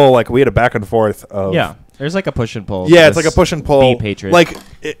a whole, like we had a back and forth of, yeah, there's like a push and pull. yeah, to it's like a this push and pull. Be patriot. Like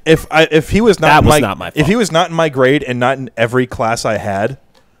if he was not That in was my, not my if fault. he was not in my grade and not in every class I had,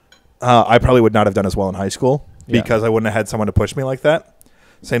 I probably would not have done as well in high school Yeah. because I wouldn't have had someone to push me like that.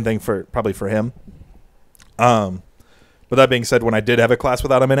 Same thing probably for him. But that being said, when I did have a class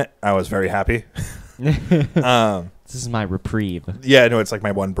without him in it, I was very happy. this is my reprieve. Yeah, no, it's like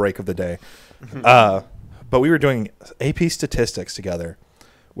my one break of the day. But we were doing AP statistics together,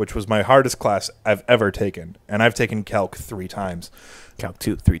 which was my hardest class I've ever taken, and I've taken Calc 3 times. Calc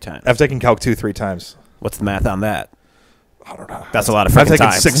 2 3 times. I've taken Calc 2 3 times. What's the math on that? I don't know. That's a lot of I've freaking taken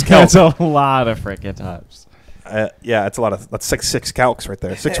times. 6 That's calcs. a lot of freaking times. Yeah, it's a lot of. That's six calcs right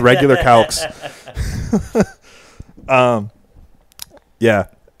there. 6 regular calcs. Yeah.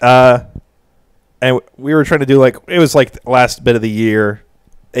 And we were trying to do like it was like the last bit of the year.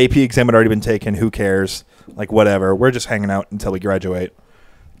 AP exam had already been taken. Who cares? Like whatever. We're just hanging out until we graduate.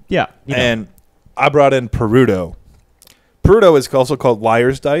 Yeah. You know. And I brought in Perudo. Perudo is also called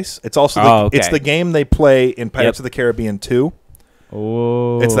Liar's Dice. It's also it's the game they play in Pirates of the Caribbean 2.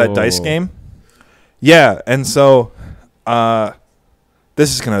 Oh. It's that dice game. Yeah, and so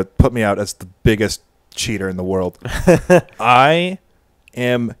this is going to put me out as the biggest cheater in the world. I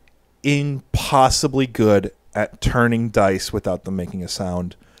am impossibly good at turning dice without them making a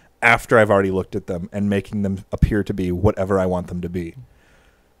sound after I've already looked at them and making them appear to be whatever I want them to be.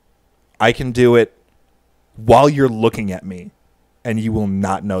 I can do it while you're looking at me, and you will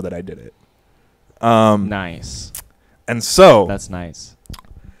not know that I did it. Nice. And so That's nice.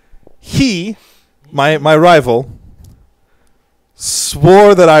 he, my rival,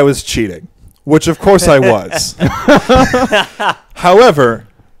 swore that I was cheating, which of course I was. However,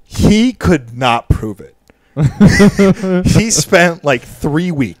 he could not prove it. He spent like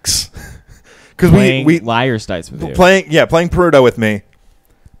 3 weeks because we Liar's Dice with you. playing Perudo with me,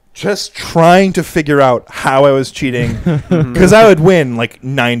 just trying to figure out how I was cheating because I would win like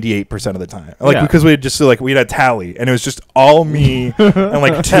 98% of the time, like because we just we'd a tally and it was just all me and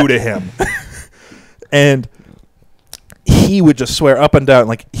like 2 to him, and he would just swear up and down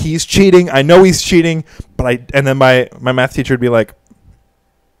like he's cheating. I know he's cheating, but and then my math teacher would be like,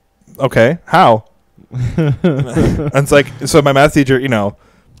 okay, how? And it's like, so my math teacher,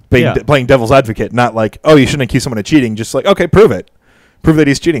 playing devil's advocate, not like, oh, you shouldn't accuse someone of cheating, just like, okay, prove it. Prove that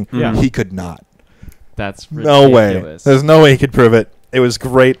he's cheating. Yeah. He could not. That's no way. ridiculous. There's no way he could prove it. It was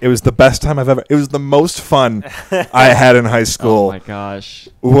great. It was the best time I've ever. It was the most fun I had in high school. Oh my gosh.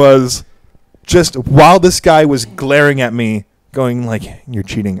 Was just while this guy was glaring at me, going like, "You're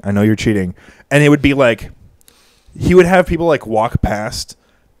cheating. I know you're cheating," and it would be like, he would have people like walk past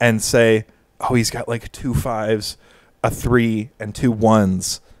and say, "Oh, he's got like 2 5s, a 3, and 2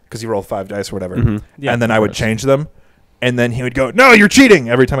 1s because he rolled 5 dice or whatever," Yeah, and then I would change them. And then he would go, "No, you're cheating!"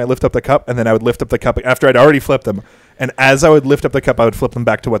 every time I lift up the cup. And then I would lift up the cup after I'd already flipped them. And as I would lift up the cup, I would flip them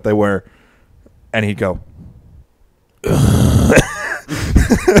back to what they were. And he'd go.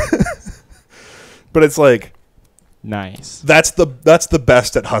 But it's like, nice. that's the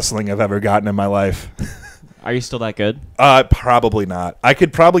best at hustling I've ever gotten in my life. Are you still that good? Probably not. I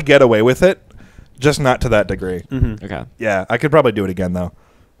could probably get away with it, just not to that degree. Okay. Yeah, I could probably do it again though.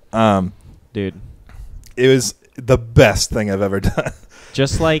 Dude. It was the best thing I've ever done.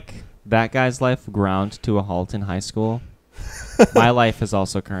 Just like that guy's life ground to a halt in high school, my life is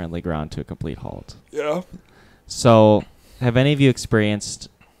also currently ground to a complete halt. Yeah. So, have any of you experienced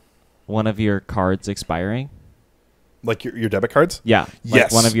one of your cards expiring? Like your debit cards? Yeah.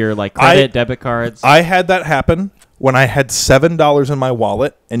 Yes. Like one of your credit, debit cards? I had that happen when I had $7 in my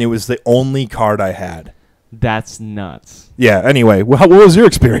wallet, and it was the only card I had. That's nuts. Yeah, anyway, what was your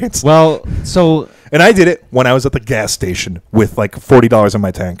experience? Well, so... And I did it when I was at the gas station with like $40 in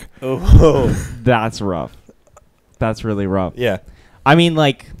my tank. Oh, That's rough. That's really rough. Yeah. I mean,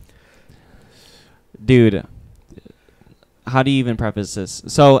 dude, how do you even preface this?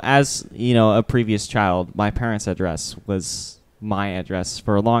 So, as, a previous child, my parents' address was my address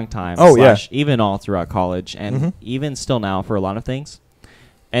for a long time. Oh, yeah. Even all throughout college, and even still now for a lot of things.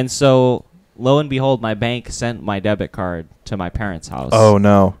 And so, lo and behold, my bank sent my debit card to my parents' house. Oh,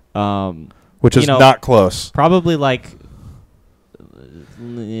 no. Which is not close. Probably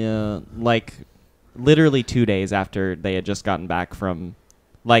literally 2 days after they had just gotten back from,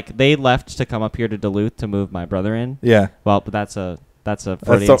 they left to come up here to Duluth to move my brother in. Yeah. Well, but that's a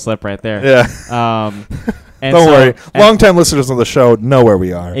Freudian slip right there. Yeah. And Don't worry. Long-time listeners of the show know where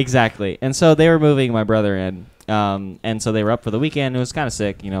we are. Exactly. And so they were moving my brother in. And so they were up for the weekend. It was kind of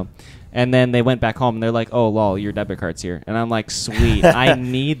sick, And then they went back home, and they're like, "Oh, lol, your debit card's here." And I'm like, "Sweet, I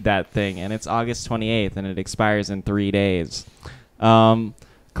need that thing." And it's August 28th, and it expires in 3 days.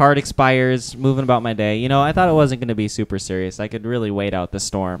 Card expires, moving about my day. I thought it wasn't going to be super serious. I could really wait out the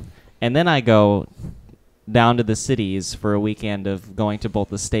storm. And then I go down to the cities for a weekend of going to both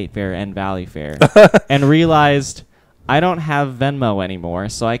the State Fair and Valley Fair and realized I don't have Venmo anymore,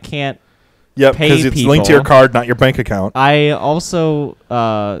 so I can't Yep, because it's linked to your card, not your bank account. I also...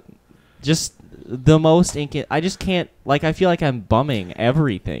 just the most I just can't, I feel like I'm bumming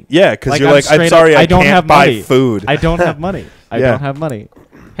everything. Yeah, because you're like, I'm sorry, I don't can't have buy money. food. I don't have money. I Yeah. don't have money.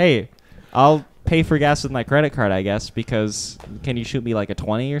 Hey, I'll pay for gas with my credit card, I guess, because can you shoot me like a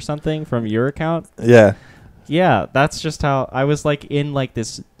 20 or something from your account? Yeah. Yeah, that's just how I was like in like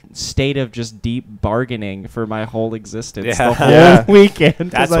this state of just deep bargaining for my whole existence the whole Yeah.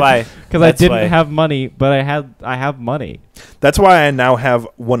 weekend. That's why. Because I didn't have money, but I have money. That's why I now have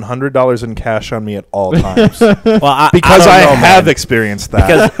 $100 in cash on me at all times. Well, Because I don't know, have man. experienced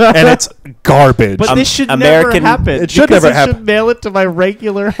that. And it's garbage. But this should American- never happen. It should because never I happen. should mail it to my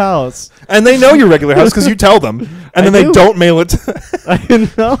regular house. And they know your regular house because you tell them. And then they do. don't mail it. I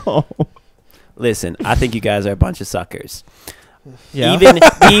know. Listen, I think you guys are a bunch of suckers. Yeah. Even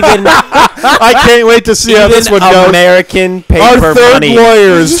I can't wait to see how this one goes. American paper Our third money.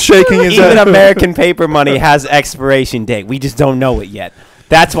 lawyer is shaking his Even head. American paper money has expiration date. We just don't know it yet.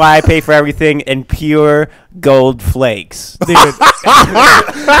 That's why I pay for everything in pure gold flakes. Dude,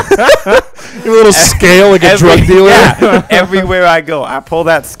 Your little scale like a drug dealer. Yeah, everywhere I go, I pull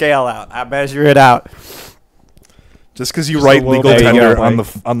that scale out. I measure it out. Just because you Just write a little legal bit. tender There you go,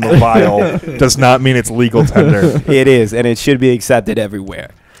 on the vial does not mean it's legal tender. It is, and it should be accepted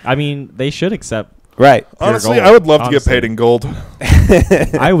everywhere. I mean, they should accept. Right. Honestly, gold. I would love to get Honestly. paid in gold.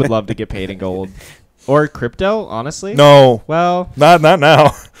 I would love to get paid in gold. Or crypto, honestly. No, Well, not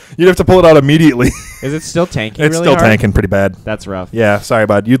now. You'd have to pull it out immediately. is it still tanking It's really still hard? tanking pretty bad. That's rough. Yeah, sorry,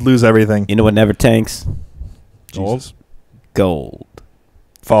 bud. You'd lose everything. You know what never tanks? Jesus. Gold.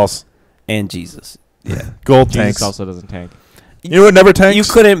 False. And Jesus. Yeah. Gold Jesus tanks. also doesn't tank. You know what never tanks? You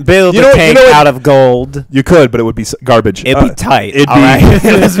couldn't build You a know- you tank know what- out of gold. You could, but it would be garbage. It'd be tight. it'd all be- right?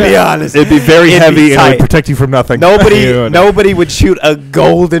 Let's be honest. It'd be very It'd be heavy and it tight. would protect you from nothing. Dude. Nobody would shoot a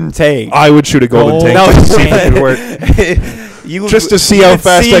golden tank. I would shoot a golden Gold tank No, just to see if it would work. You Just to see how you'd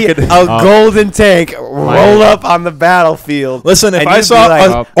fast I see could- a golden tank roll up on the battlefield. Listen, if and I you'd saw be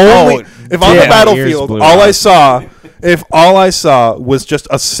like, only if on the damn, battlefield ears blew all out. I saw was just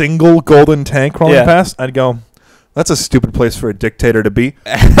a single golden tank rolling Yeah. past, I'd go, that's a stupid place for a dictator to be.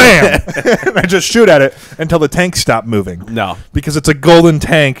 Bam! And I just shoot at it until the tank stopped moving. no. Because it's a golden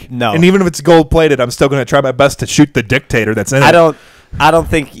tank. No. And even if it's gold plated, I'm still going to try my best to shoot the dictator that's in it. I don't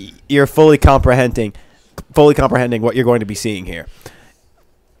think you're fully comprehending what you're going to be seeing here.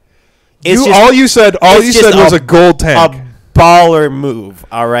 All you said was a a gold tank. A baller move,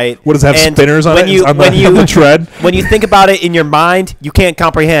 all right? What does it have, And spinners on when it? You, on when, the, you, on the tread? when you think about it in your mind, you can't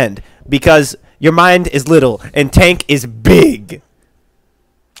comprehend because your mind is little and tank is big.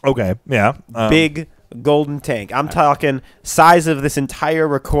 Okay, yeah. Big golden tank. I'm talking size of this entire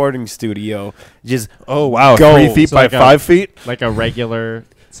recording studio. Just Oh, wow. gold. 3 feet So by like a- 5 feet? Like a regular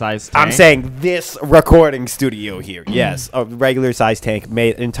size tank. I'm saying this recording studio here. Yes, a regular size tank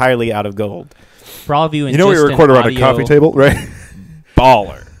made entirely out of gold. For all of you in You know we distant record around a audio- coffee table, right?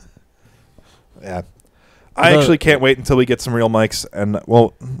 Baller. Yeah. I actually can't wait until we get some real mics. And,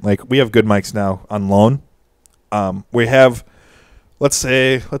 well, like, we have good mics now on loan. We have, let's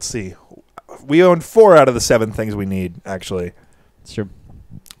see. We own 4 out of the 7 things we need, actually, It's true.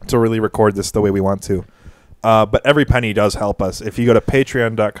 to really record this the way we want to. But every penny does help us. If you go to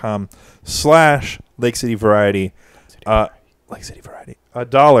patreon.com/Lake City Variety, Lake City Variety,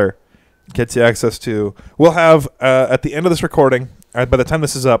 $1 gets you access to, we'll have, at the end of this recording, by the time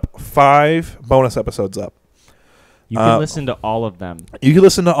this is up, 5 bonus episodes up. You can listen to all of them. You can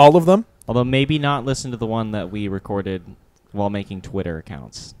listen to all of them. Although maybe not listen to the one that we recorded while making Twitter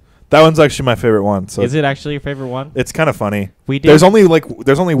accounts. That one's actually my favorite one. So Is it actually your favorite one? it's kind of funny. We did. There's only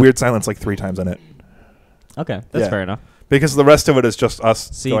weird silence like 3 times in it, Okay, that's Yeah. fair enough. because the rest of it is just us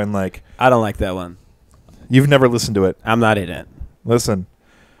See- going like, I don't like that one. you've never listened to it. I'm not in it. Listen,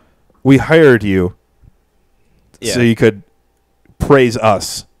 we hired you Yeah. so you could praise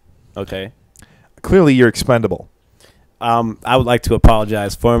us. Okay. Clearly, you're expendable. I would like to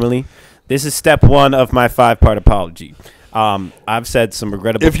apologize formally. This is step 1 of my 5-part apology. I've said some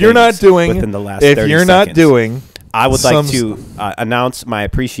regrettable If you're not things doing, within the last if 30 you're seconds. not doing, I would like some to announce my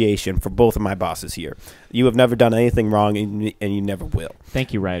appreciation for both of my bosses here. You have never done anything wrong, and you never will.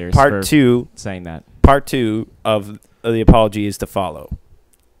 Thank you, writers, Part for 2 saying that. Part 2 of the apology is to follow.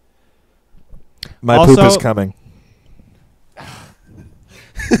 my poop Also- is coming.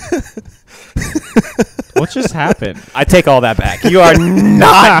 What just happened? I take all that back. You are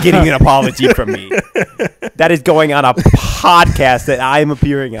not getting an apology from me. That is going on a podcast that I am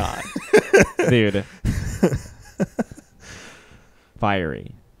appearing on. Dude.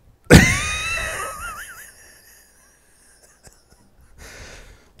 Fiery.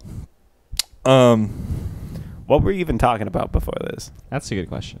 What were you even talking about before this? That's a good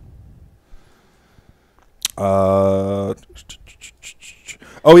question.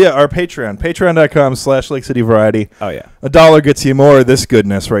 Oh yeah, our Patreon. Patreon.com/Lake City Variety. Oh, yeah. $1 gets you more of this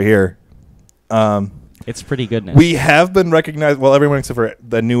goodness right here. It's pretty goodness. We have been recognized. Well, everyone except for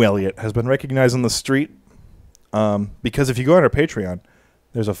the new Eliot has been recognized on the street Because if you go on our Patreon,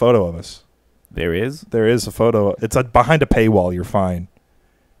 there's a photo of us. There is? There is a photo. It's behind a paywall. You're fine.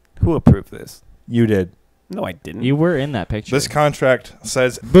 Who approved this? You did. No, I didn't. You were in that picture. This contract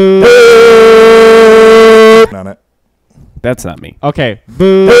says Boo. on it. That's not me. Okay.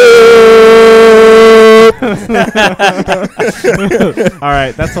 Boo. All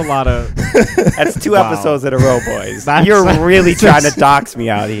right, that's a lot of. That's 2 Wow. episodes in a row, boys. That's- You're really trying to dox me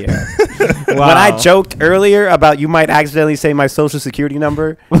out here. When I joked earlier about you might accidentally say my social security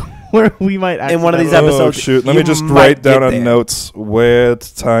number where we might in one of these accidentally- episodes. Oh, shoot. Let me you just might write down get on there. notes what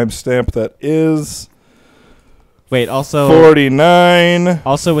timestamp that is. Wait, also 49.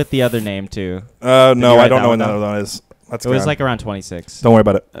 also with the other name too. No, you I write don't that know one when down? that one is. That's It was gone. like around 26. Don't worry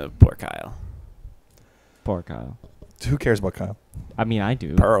about it. Poor Kyle. Poor Kyle. Who cares about Kyle? I mean, I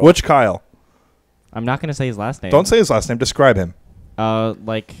do. Pearl. Which Kyle? I'm not gonna say his last name. Don't say his last name. Describe him.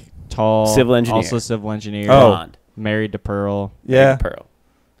 Like tall, Civil engineer. also civil engineer. Oh. Blonde. Married to Pearl. Yeah. Pearl.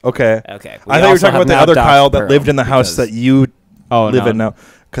 Okay. Okay. I thought you were talking about the other Kyle that lived in the house that you live in now.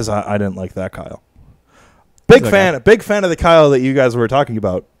 Because I didn't like that Kyle. Big He's fan. Big fan of the Kyle that you guys were talking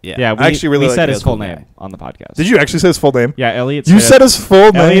about. Yeah, we, I actually really we like said the his full cool name guy. on the podcast. Did you actually say his full name? Yeah, Eliot. You said his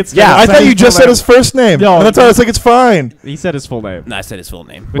full name. Elliot's Yeah, I said thought his you full just said name. his first name. No, And that's why I was like, it's fine. He said his full name, No, I said his full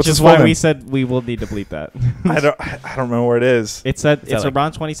name. which What's is his full why name? we said we will need to bleep that. I don't remember where it is. It said Is that it's like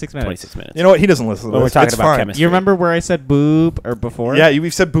around 26 minutes. 26 minutes. You know what? He doesn't listen to When this. we're talking It's about fine. chemistry. You remember where I said boob or before? Yeah,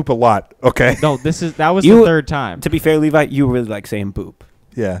 you've said boop a lot. Okay. No, that was You- the third time. To be fair, Levi, you really like saying boop.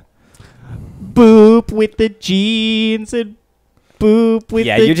 Yeah. Boop with the jeans and boop with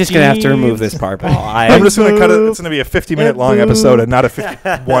Yeah, the you're just going to have to remove jeans. this part, Paul. I'm just going to cut it. boop. It's going to be a 50-minute And long boop. episode and not a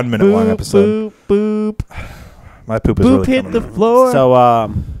 51-minute long Boop, episode. Boop, boop. My poop is Boop really hit coming the out. floor.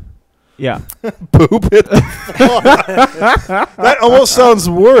 So, yeah. Poop hit the floor. That almost sounds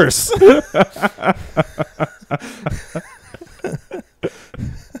worse.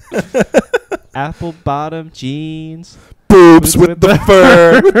 Apple bottom jeans. Boobs With with the the-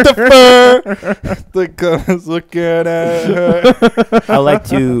 fur. With the fur. The gun's looking at her. I like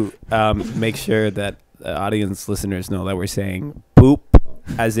to make sure that the audience listeners know that we're saying boop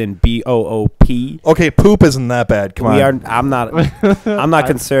as in B-O-O-P. Okay, poop isn't that bad. Come on. I'm not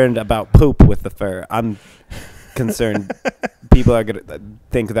concerned about poop with the fur. I'm concerned people are going to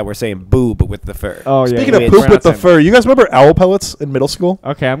think that we're saying boob with the fur. Oh, Speaking yeah, of we're poop not with the saying fur, you guys remember owl pellets in middle school?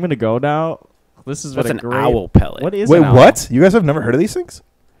 Okay, I'm gonna go now. This is What's been an a great. owl pellet? What is Wait, an owl? what? You guys have never heard of these things?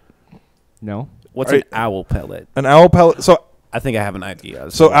 No. What's Are an owl pellet? An owl pellet. So I think I have an idea.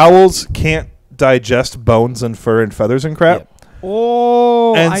 owls can't digest bones and fur and feathers and crap. Yep.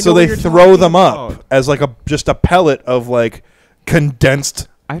 Oh, And so they throw them up as like just a pellet of like condensed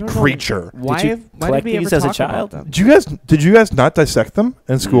I don't creature. know. Why, you why collect did we these ever as a talk about child? them? Did you guys not dissect them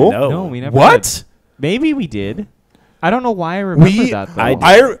in school? No. We never. What? did. Maybe we did. I don't know why I remember that though.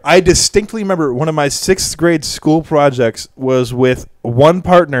 I I distinctly remember one of my 6th grade school projects was with one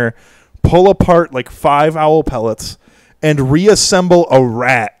partner pull apart like 5 owl pellets and reassemble a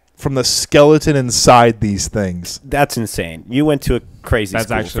rat from the skeleton inside these things. That's insane. You went to a crazy That's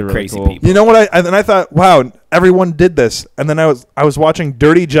school actually for really crazy cool. people. You know what? I thought, wow, everyone did this. And then I was watching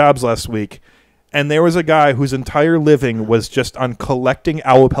Dirty Jobs last week, and there was a guy whose entire living was just on collecting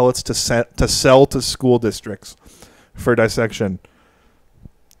owl pellets to sell to school districts for dissection.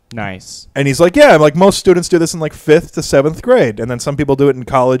 Nice. And he's like, yeah, like most students do this in like 5th to 7th grade, and then some people do it in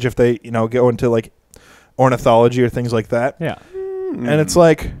college if they go into like ornithology or things like that. Yeah. And it's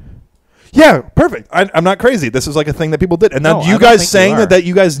like, yeah, perfect. I'm not crazy. This is like a thing that people did. And now No, I you don't guys think saying you are. that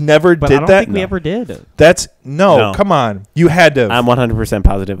you guys never But did I don't that. think we ever did. That's No. come on. You had to. I'm 100%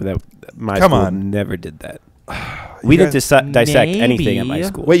 positive that my Come school on. never did that. We didn't dissect anything at my Maybe.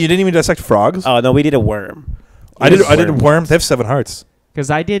 school. Wait, you didn't even dissect frogs? Oh no, we did a worm. I did a worm. They have 7 hearts. Because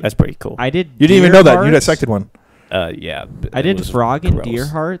I did. That's pretty cool. I did. You didn't even deer know that. You hearts. dissected one. Yeah. I it did was frog and gross. deer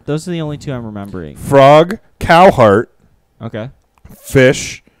heart. Those are the only two I'm remembering. Frog, cow heart, Okay.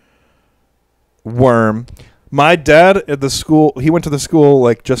 fish, worm. My dad at the school, he went to the school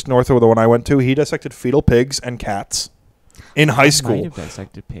like just north of the one I went to. He dissected fetal pigs and cats in high Might school. have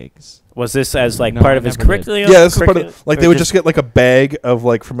dissected pigs. Was this as like No, part I of his never did. curriculum? Yeah, this is part of like Or they would just get like a bag of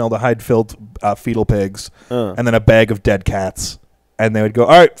like formaldehyde filled fetal pigs and then a bag of dead cats. And they would go,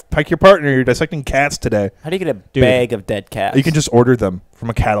 all right, pick your partner. You're dissecting cats today. How do you get a Dude. bag of dead cats? You can just order them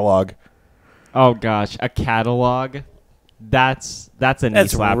from a catalog. Oh gosh, a catalog. That's a knee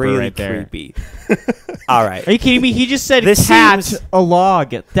That's slapper really right there. creepy. All right. Are you kidding me? He just said This cat seems- a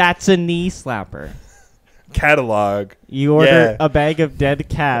log. That's a knee slapper. Catalog. You order Yeah. a bag of dead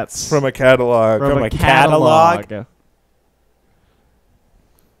cats From a catalog. from from a a catalog? catalog.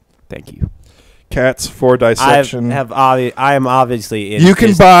 Thank you. cats for dissection. I am obviously in You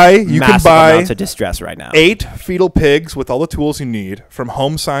can buy amounts of distress right now. 8 fetal pigs with all the tools you need from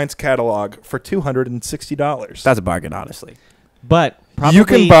Home Science Catalog for $260. That's a bargain, honestly. But probably You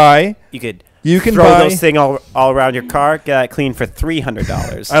can buy. You can throw those things all around your car, get that clean for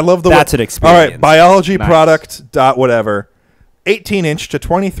 $300. I love the. That's an All experience. right, biology product dot whatever, 18-inch to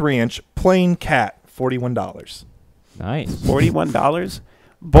 23-inch plain cat, $41. nice. $41.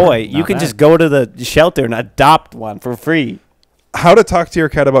 Boy, Not you can bad. just go to the shelter and adopt one for free. How to talk to your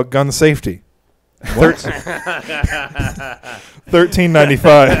cat about gun safety?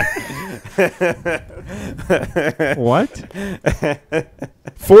 $13.95. What?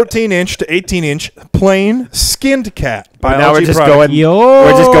 14-inch to 18-inch plain skinned cat. But now we're Biology just product. going.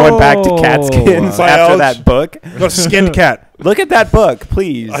 We're just going back to cat skins after Biology. that book. No, skinned cat. Look at that book,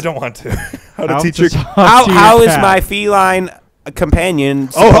 please. I don't want to. How to teach your. How is my feline companion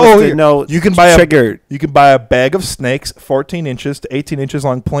supposed to know? You can buy trigger You can buy a bag of snakes, 14 inches to 18 inches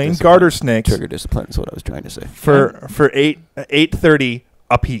long, plain garter snakes trigger discipline is what I was trying to say. for $8.30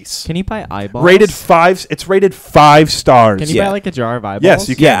 a piece. Can you buy eyeballs? Rated 5. It's rated 5 stars. Can you Yeah. buy like a jar of eyeballs? Yes,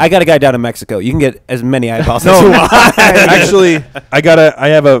 you can. Yeah, I got a guy down in Mexico. You can get as many eyeballs as No, you want. actually, I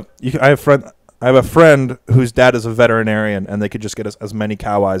have a friend whose dad is a veterinarian, and they could just get as many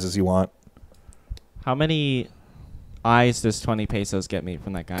cow eyes as you want. How many eyes does 20 pesos get me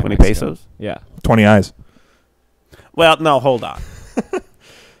from that guy? in 20 Mexico? pesos? Yeah. 20 eyes. Well, no, hold on.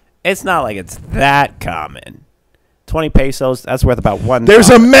 It's not like it's that common. 20 pesos, that's worth about $1. There's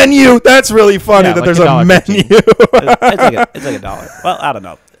a menu. That's really funny Yeah, that like there's a $1.15. menu. It's like $1. Well, I don't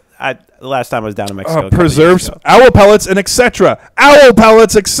know. The last time I was down in Mexico. a couple Preserves years ago. owl pellets and etc. Owl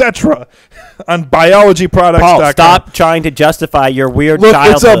pellets, etc. on biologyproducts.com. Paul, stop trying to justify your weird Look,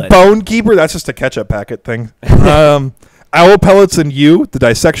 childhood. it's a bone keeper. That's just a ketchup packet thing. Owl pellets and you, the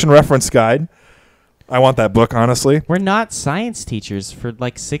dissection reference guide. I want that book, honestly. We're not science teachers for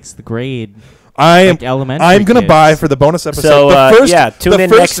like 6th grade. I'm elementary going to kids. buy for the bonus episode. So, tune the in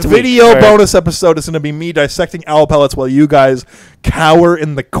first next video week for- bonus episode is going to be me dissecting owl pellets while you guys cower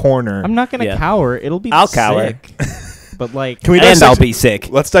in the corner. I'm not gonna Yeah. cower. It'll be I'll cower. sick. But like, Can we and dissect? I'll be sick.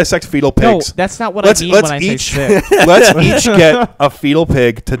 Let's dissect fetal no, pigs. that's not what Let's- I mean let's when I each- say sick. Let's each get a fetal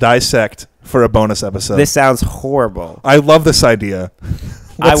pig to dissect for a bonus episode. This sounds horrible. I love this idea.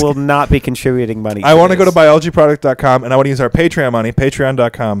 I will not be contributing money. I want to go to this. biologyproduct.com and I want to use our Patreon money,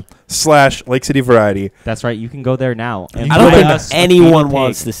 patreon.com/Lake City Variety. That's right. You can go there now. And I don't buy think us a anyone fetal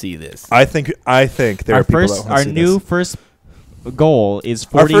wants pig. to see this. I think there are people that want to Our see new this. first goal is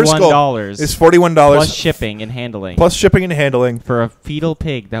Our first goal $41 is $41 plus shipping and handling plus shipping and handling. for a fetal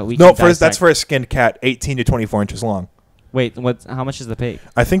pig that we No, can dissect. that's for a skinned cat, 18 to 24 inches long. Wait, how much is the pig?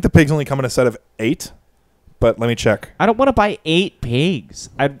 I think the pigs only come in a set of 8, but let me check. I don't want to buy 8 pigs.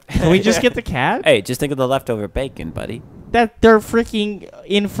 Can we just get the cat? Hey, just think of the leftover bacon, buddy. That they're freaking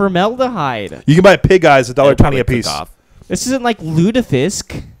in formaldehyde. You can buy pig eyes, It'll $1.20 probably a piece. cook off. This isn't like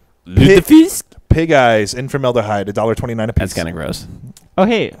lutefisk. Pig eyes in formaldehyde, $1.29 a piece. That's kind of gross. Oh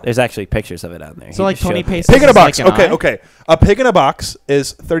hey, There's actually pictures of it on there. So He like just 20 showed me. pesos. Pig in a This is box. like an Okay, eye? okay. A pig in a box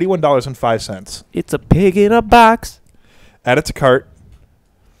is $31.05. It's a pig in a box. Add it to cart.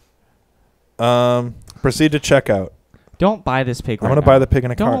 Proceed to checkout. Don't buy this pig. I'm right gonna now. buy the pig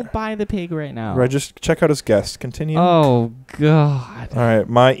in a Don't cart. buy the pig right now. Just check out as guest. Continue. Oh god. All right,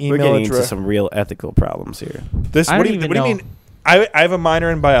 my We're email getting into address. some real ethical problems here. This. I What don't do you even know. mean? I have a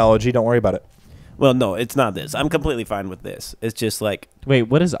minor in biology. Don't worry about it. Well, no, it's not this. I'm completely fine with this. It's just like Wait,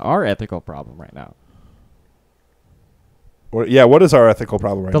 what is our ethical problem right now? What is our ethical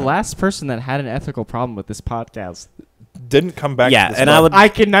problem right The now? last person that had an ethical problem with this podcast. Didn't come back. Yeah, to this and month. I would- I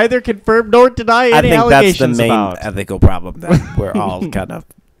can neither confirm nor deny I any think that's the allegations main about. ethical problem that we're all kind of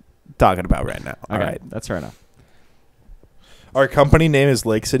talking about right now. All Okay, right. that's fair enough. Our company name is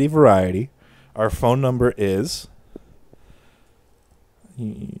Lake City Variety. Our phone number is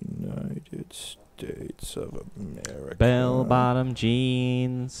United States of America. Bell bottom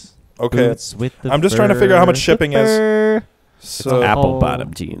jeans. Okay. Boots with the I'm just trying to figure out how much fur. shipping The is. fur. So Apple Oh.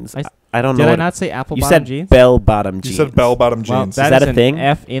 bottom jeans. I- I don't know. Did I what- not say apple you bottom said jeans? bell bottom you jeans. said bell bottom Well, jeans. that that is a an thing?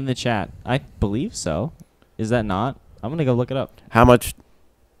 F in the chat. I believe so. Is that not? I'm gonna go look it up. How much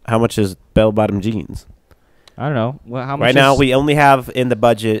is bell bottom jeans? I don't know. Well, how much? Right now, is- we only have in the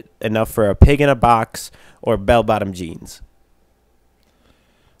budget enough for a pig in a box or bell bottom jeans.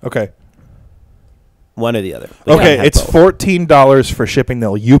 Okay. One or the other. We can't Okay, have it's both. $14 for shipping.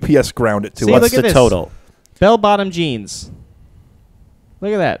 They'll UPS ground it to See, us. What's look at the this. total? bell bottom jeans.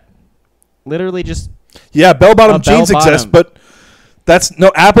 Look at that. Literally just Yeah, bell bottom A bell jeans exist, bottom. but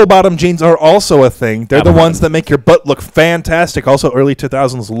Apple bottom jeans are also a thing. They're Apple the ones bottom. that make your butt look fantastic. Also, early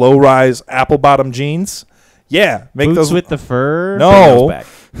 2000s low rise apple bottom jeans. Yeah, make Boots those with the fur. No. Bring those back.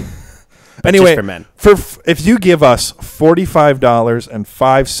 But Anyway, just for men. if you give us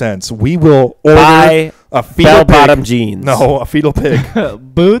 $45.05, we will order Buy a fetal pig. bell-bottom jeans. No, a fetal pig.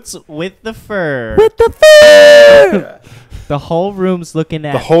 Boots with the fur. The whole room's looking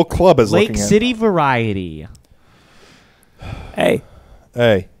at The whole club is Lake looking City Variety. Hey,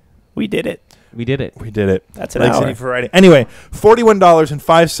 Hey, we did it. We did it. we did it. That's an Lake hour. City Variety. Anyway,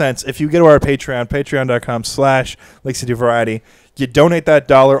 $41.05 if you go to our Patreon, patreon.com/Lake City Variety. You donate that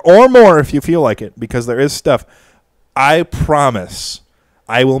 $1 or more if you feel like it, because there is stuff. I promise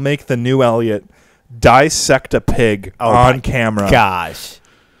I will make the new Eliot dissect a pig on camera. Gosh.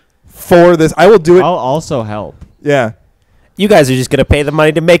 For this. I will do it. I'll also help. Yeah. You guys are just going to pay the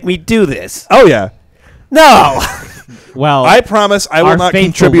money to make me do this. Oh, yeah. No. Well, I promise I will our not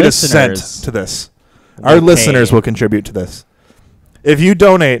faithful contribute a cent listeners to this. will Our pay. listeners will contribute to this. If you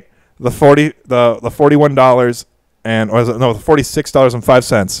donate the $41 and the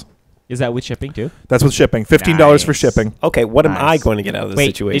 $46.05, is that with shipping too? that's with shipping. $15 for Nice. shipping. Okay, what am I Nice. going to get out of this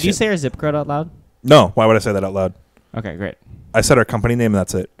Wait, situation? did you say our zip code out loud? No, why would I say that out loud? Okay, great. I said our company name, and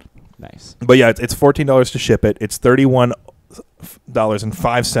that's it. Nice. But yeah, it's $14 to ship it. It's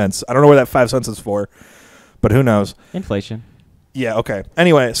 $31.05. I don't know where that 5 cents is for, but who knows? Inflation. Yeah, okay.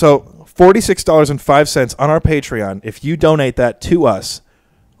 Anyway, so $46.05 on our Patreon. If you donate that to us,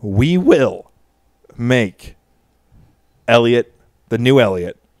 we will make Eliot, the new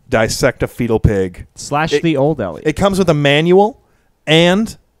Eliot, dissect a fetal pig. / the old Elliot. It comes with a manual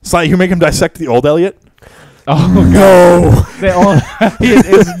and... you make him dissect the old Eliot? Oh, No. the old Elliot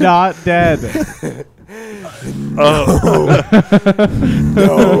is not dead. Oh.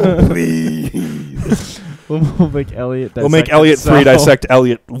 No, please. We'll make Elliot. We'll make dissect Eliot 3 himself. dissect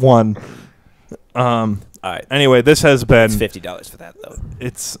Eliot 1. All right. Anyway, this has been... It's $50 for that, though.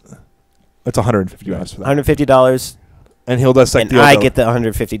 It's $150 for that. $150, And he'll dissect and the old I Eliot. get the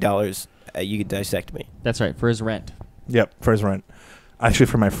 $150. You can dissect me. That's right, for his rent. Yep, for his rent. Actually,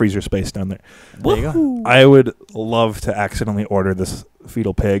 for my freezer space down there. There you go. I would love to accidentally order this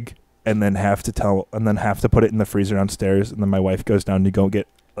fetal pig and then have to put it in the freezer downstairs, and then my wife goes down to go get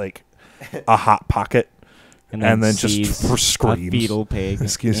like a hot pocket, and then just sees screams. a fetal pig.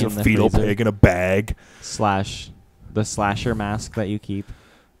 This gives a in the fetal freezer. pig in a bag. / the slasher mask that you keep,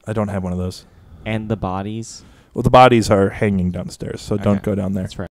 I don't have one of those. and the bodies. Well, the bodies are hanging downstairs, so don't Okay. go down there. That's right.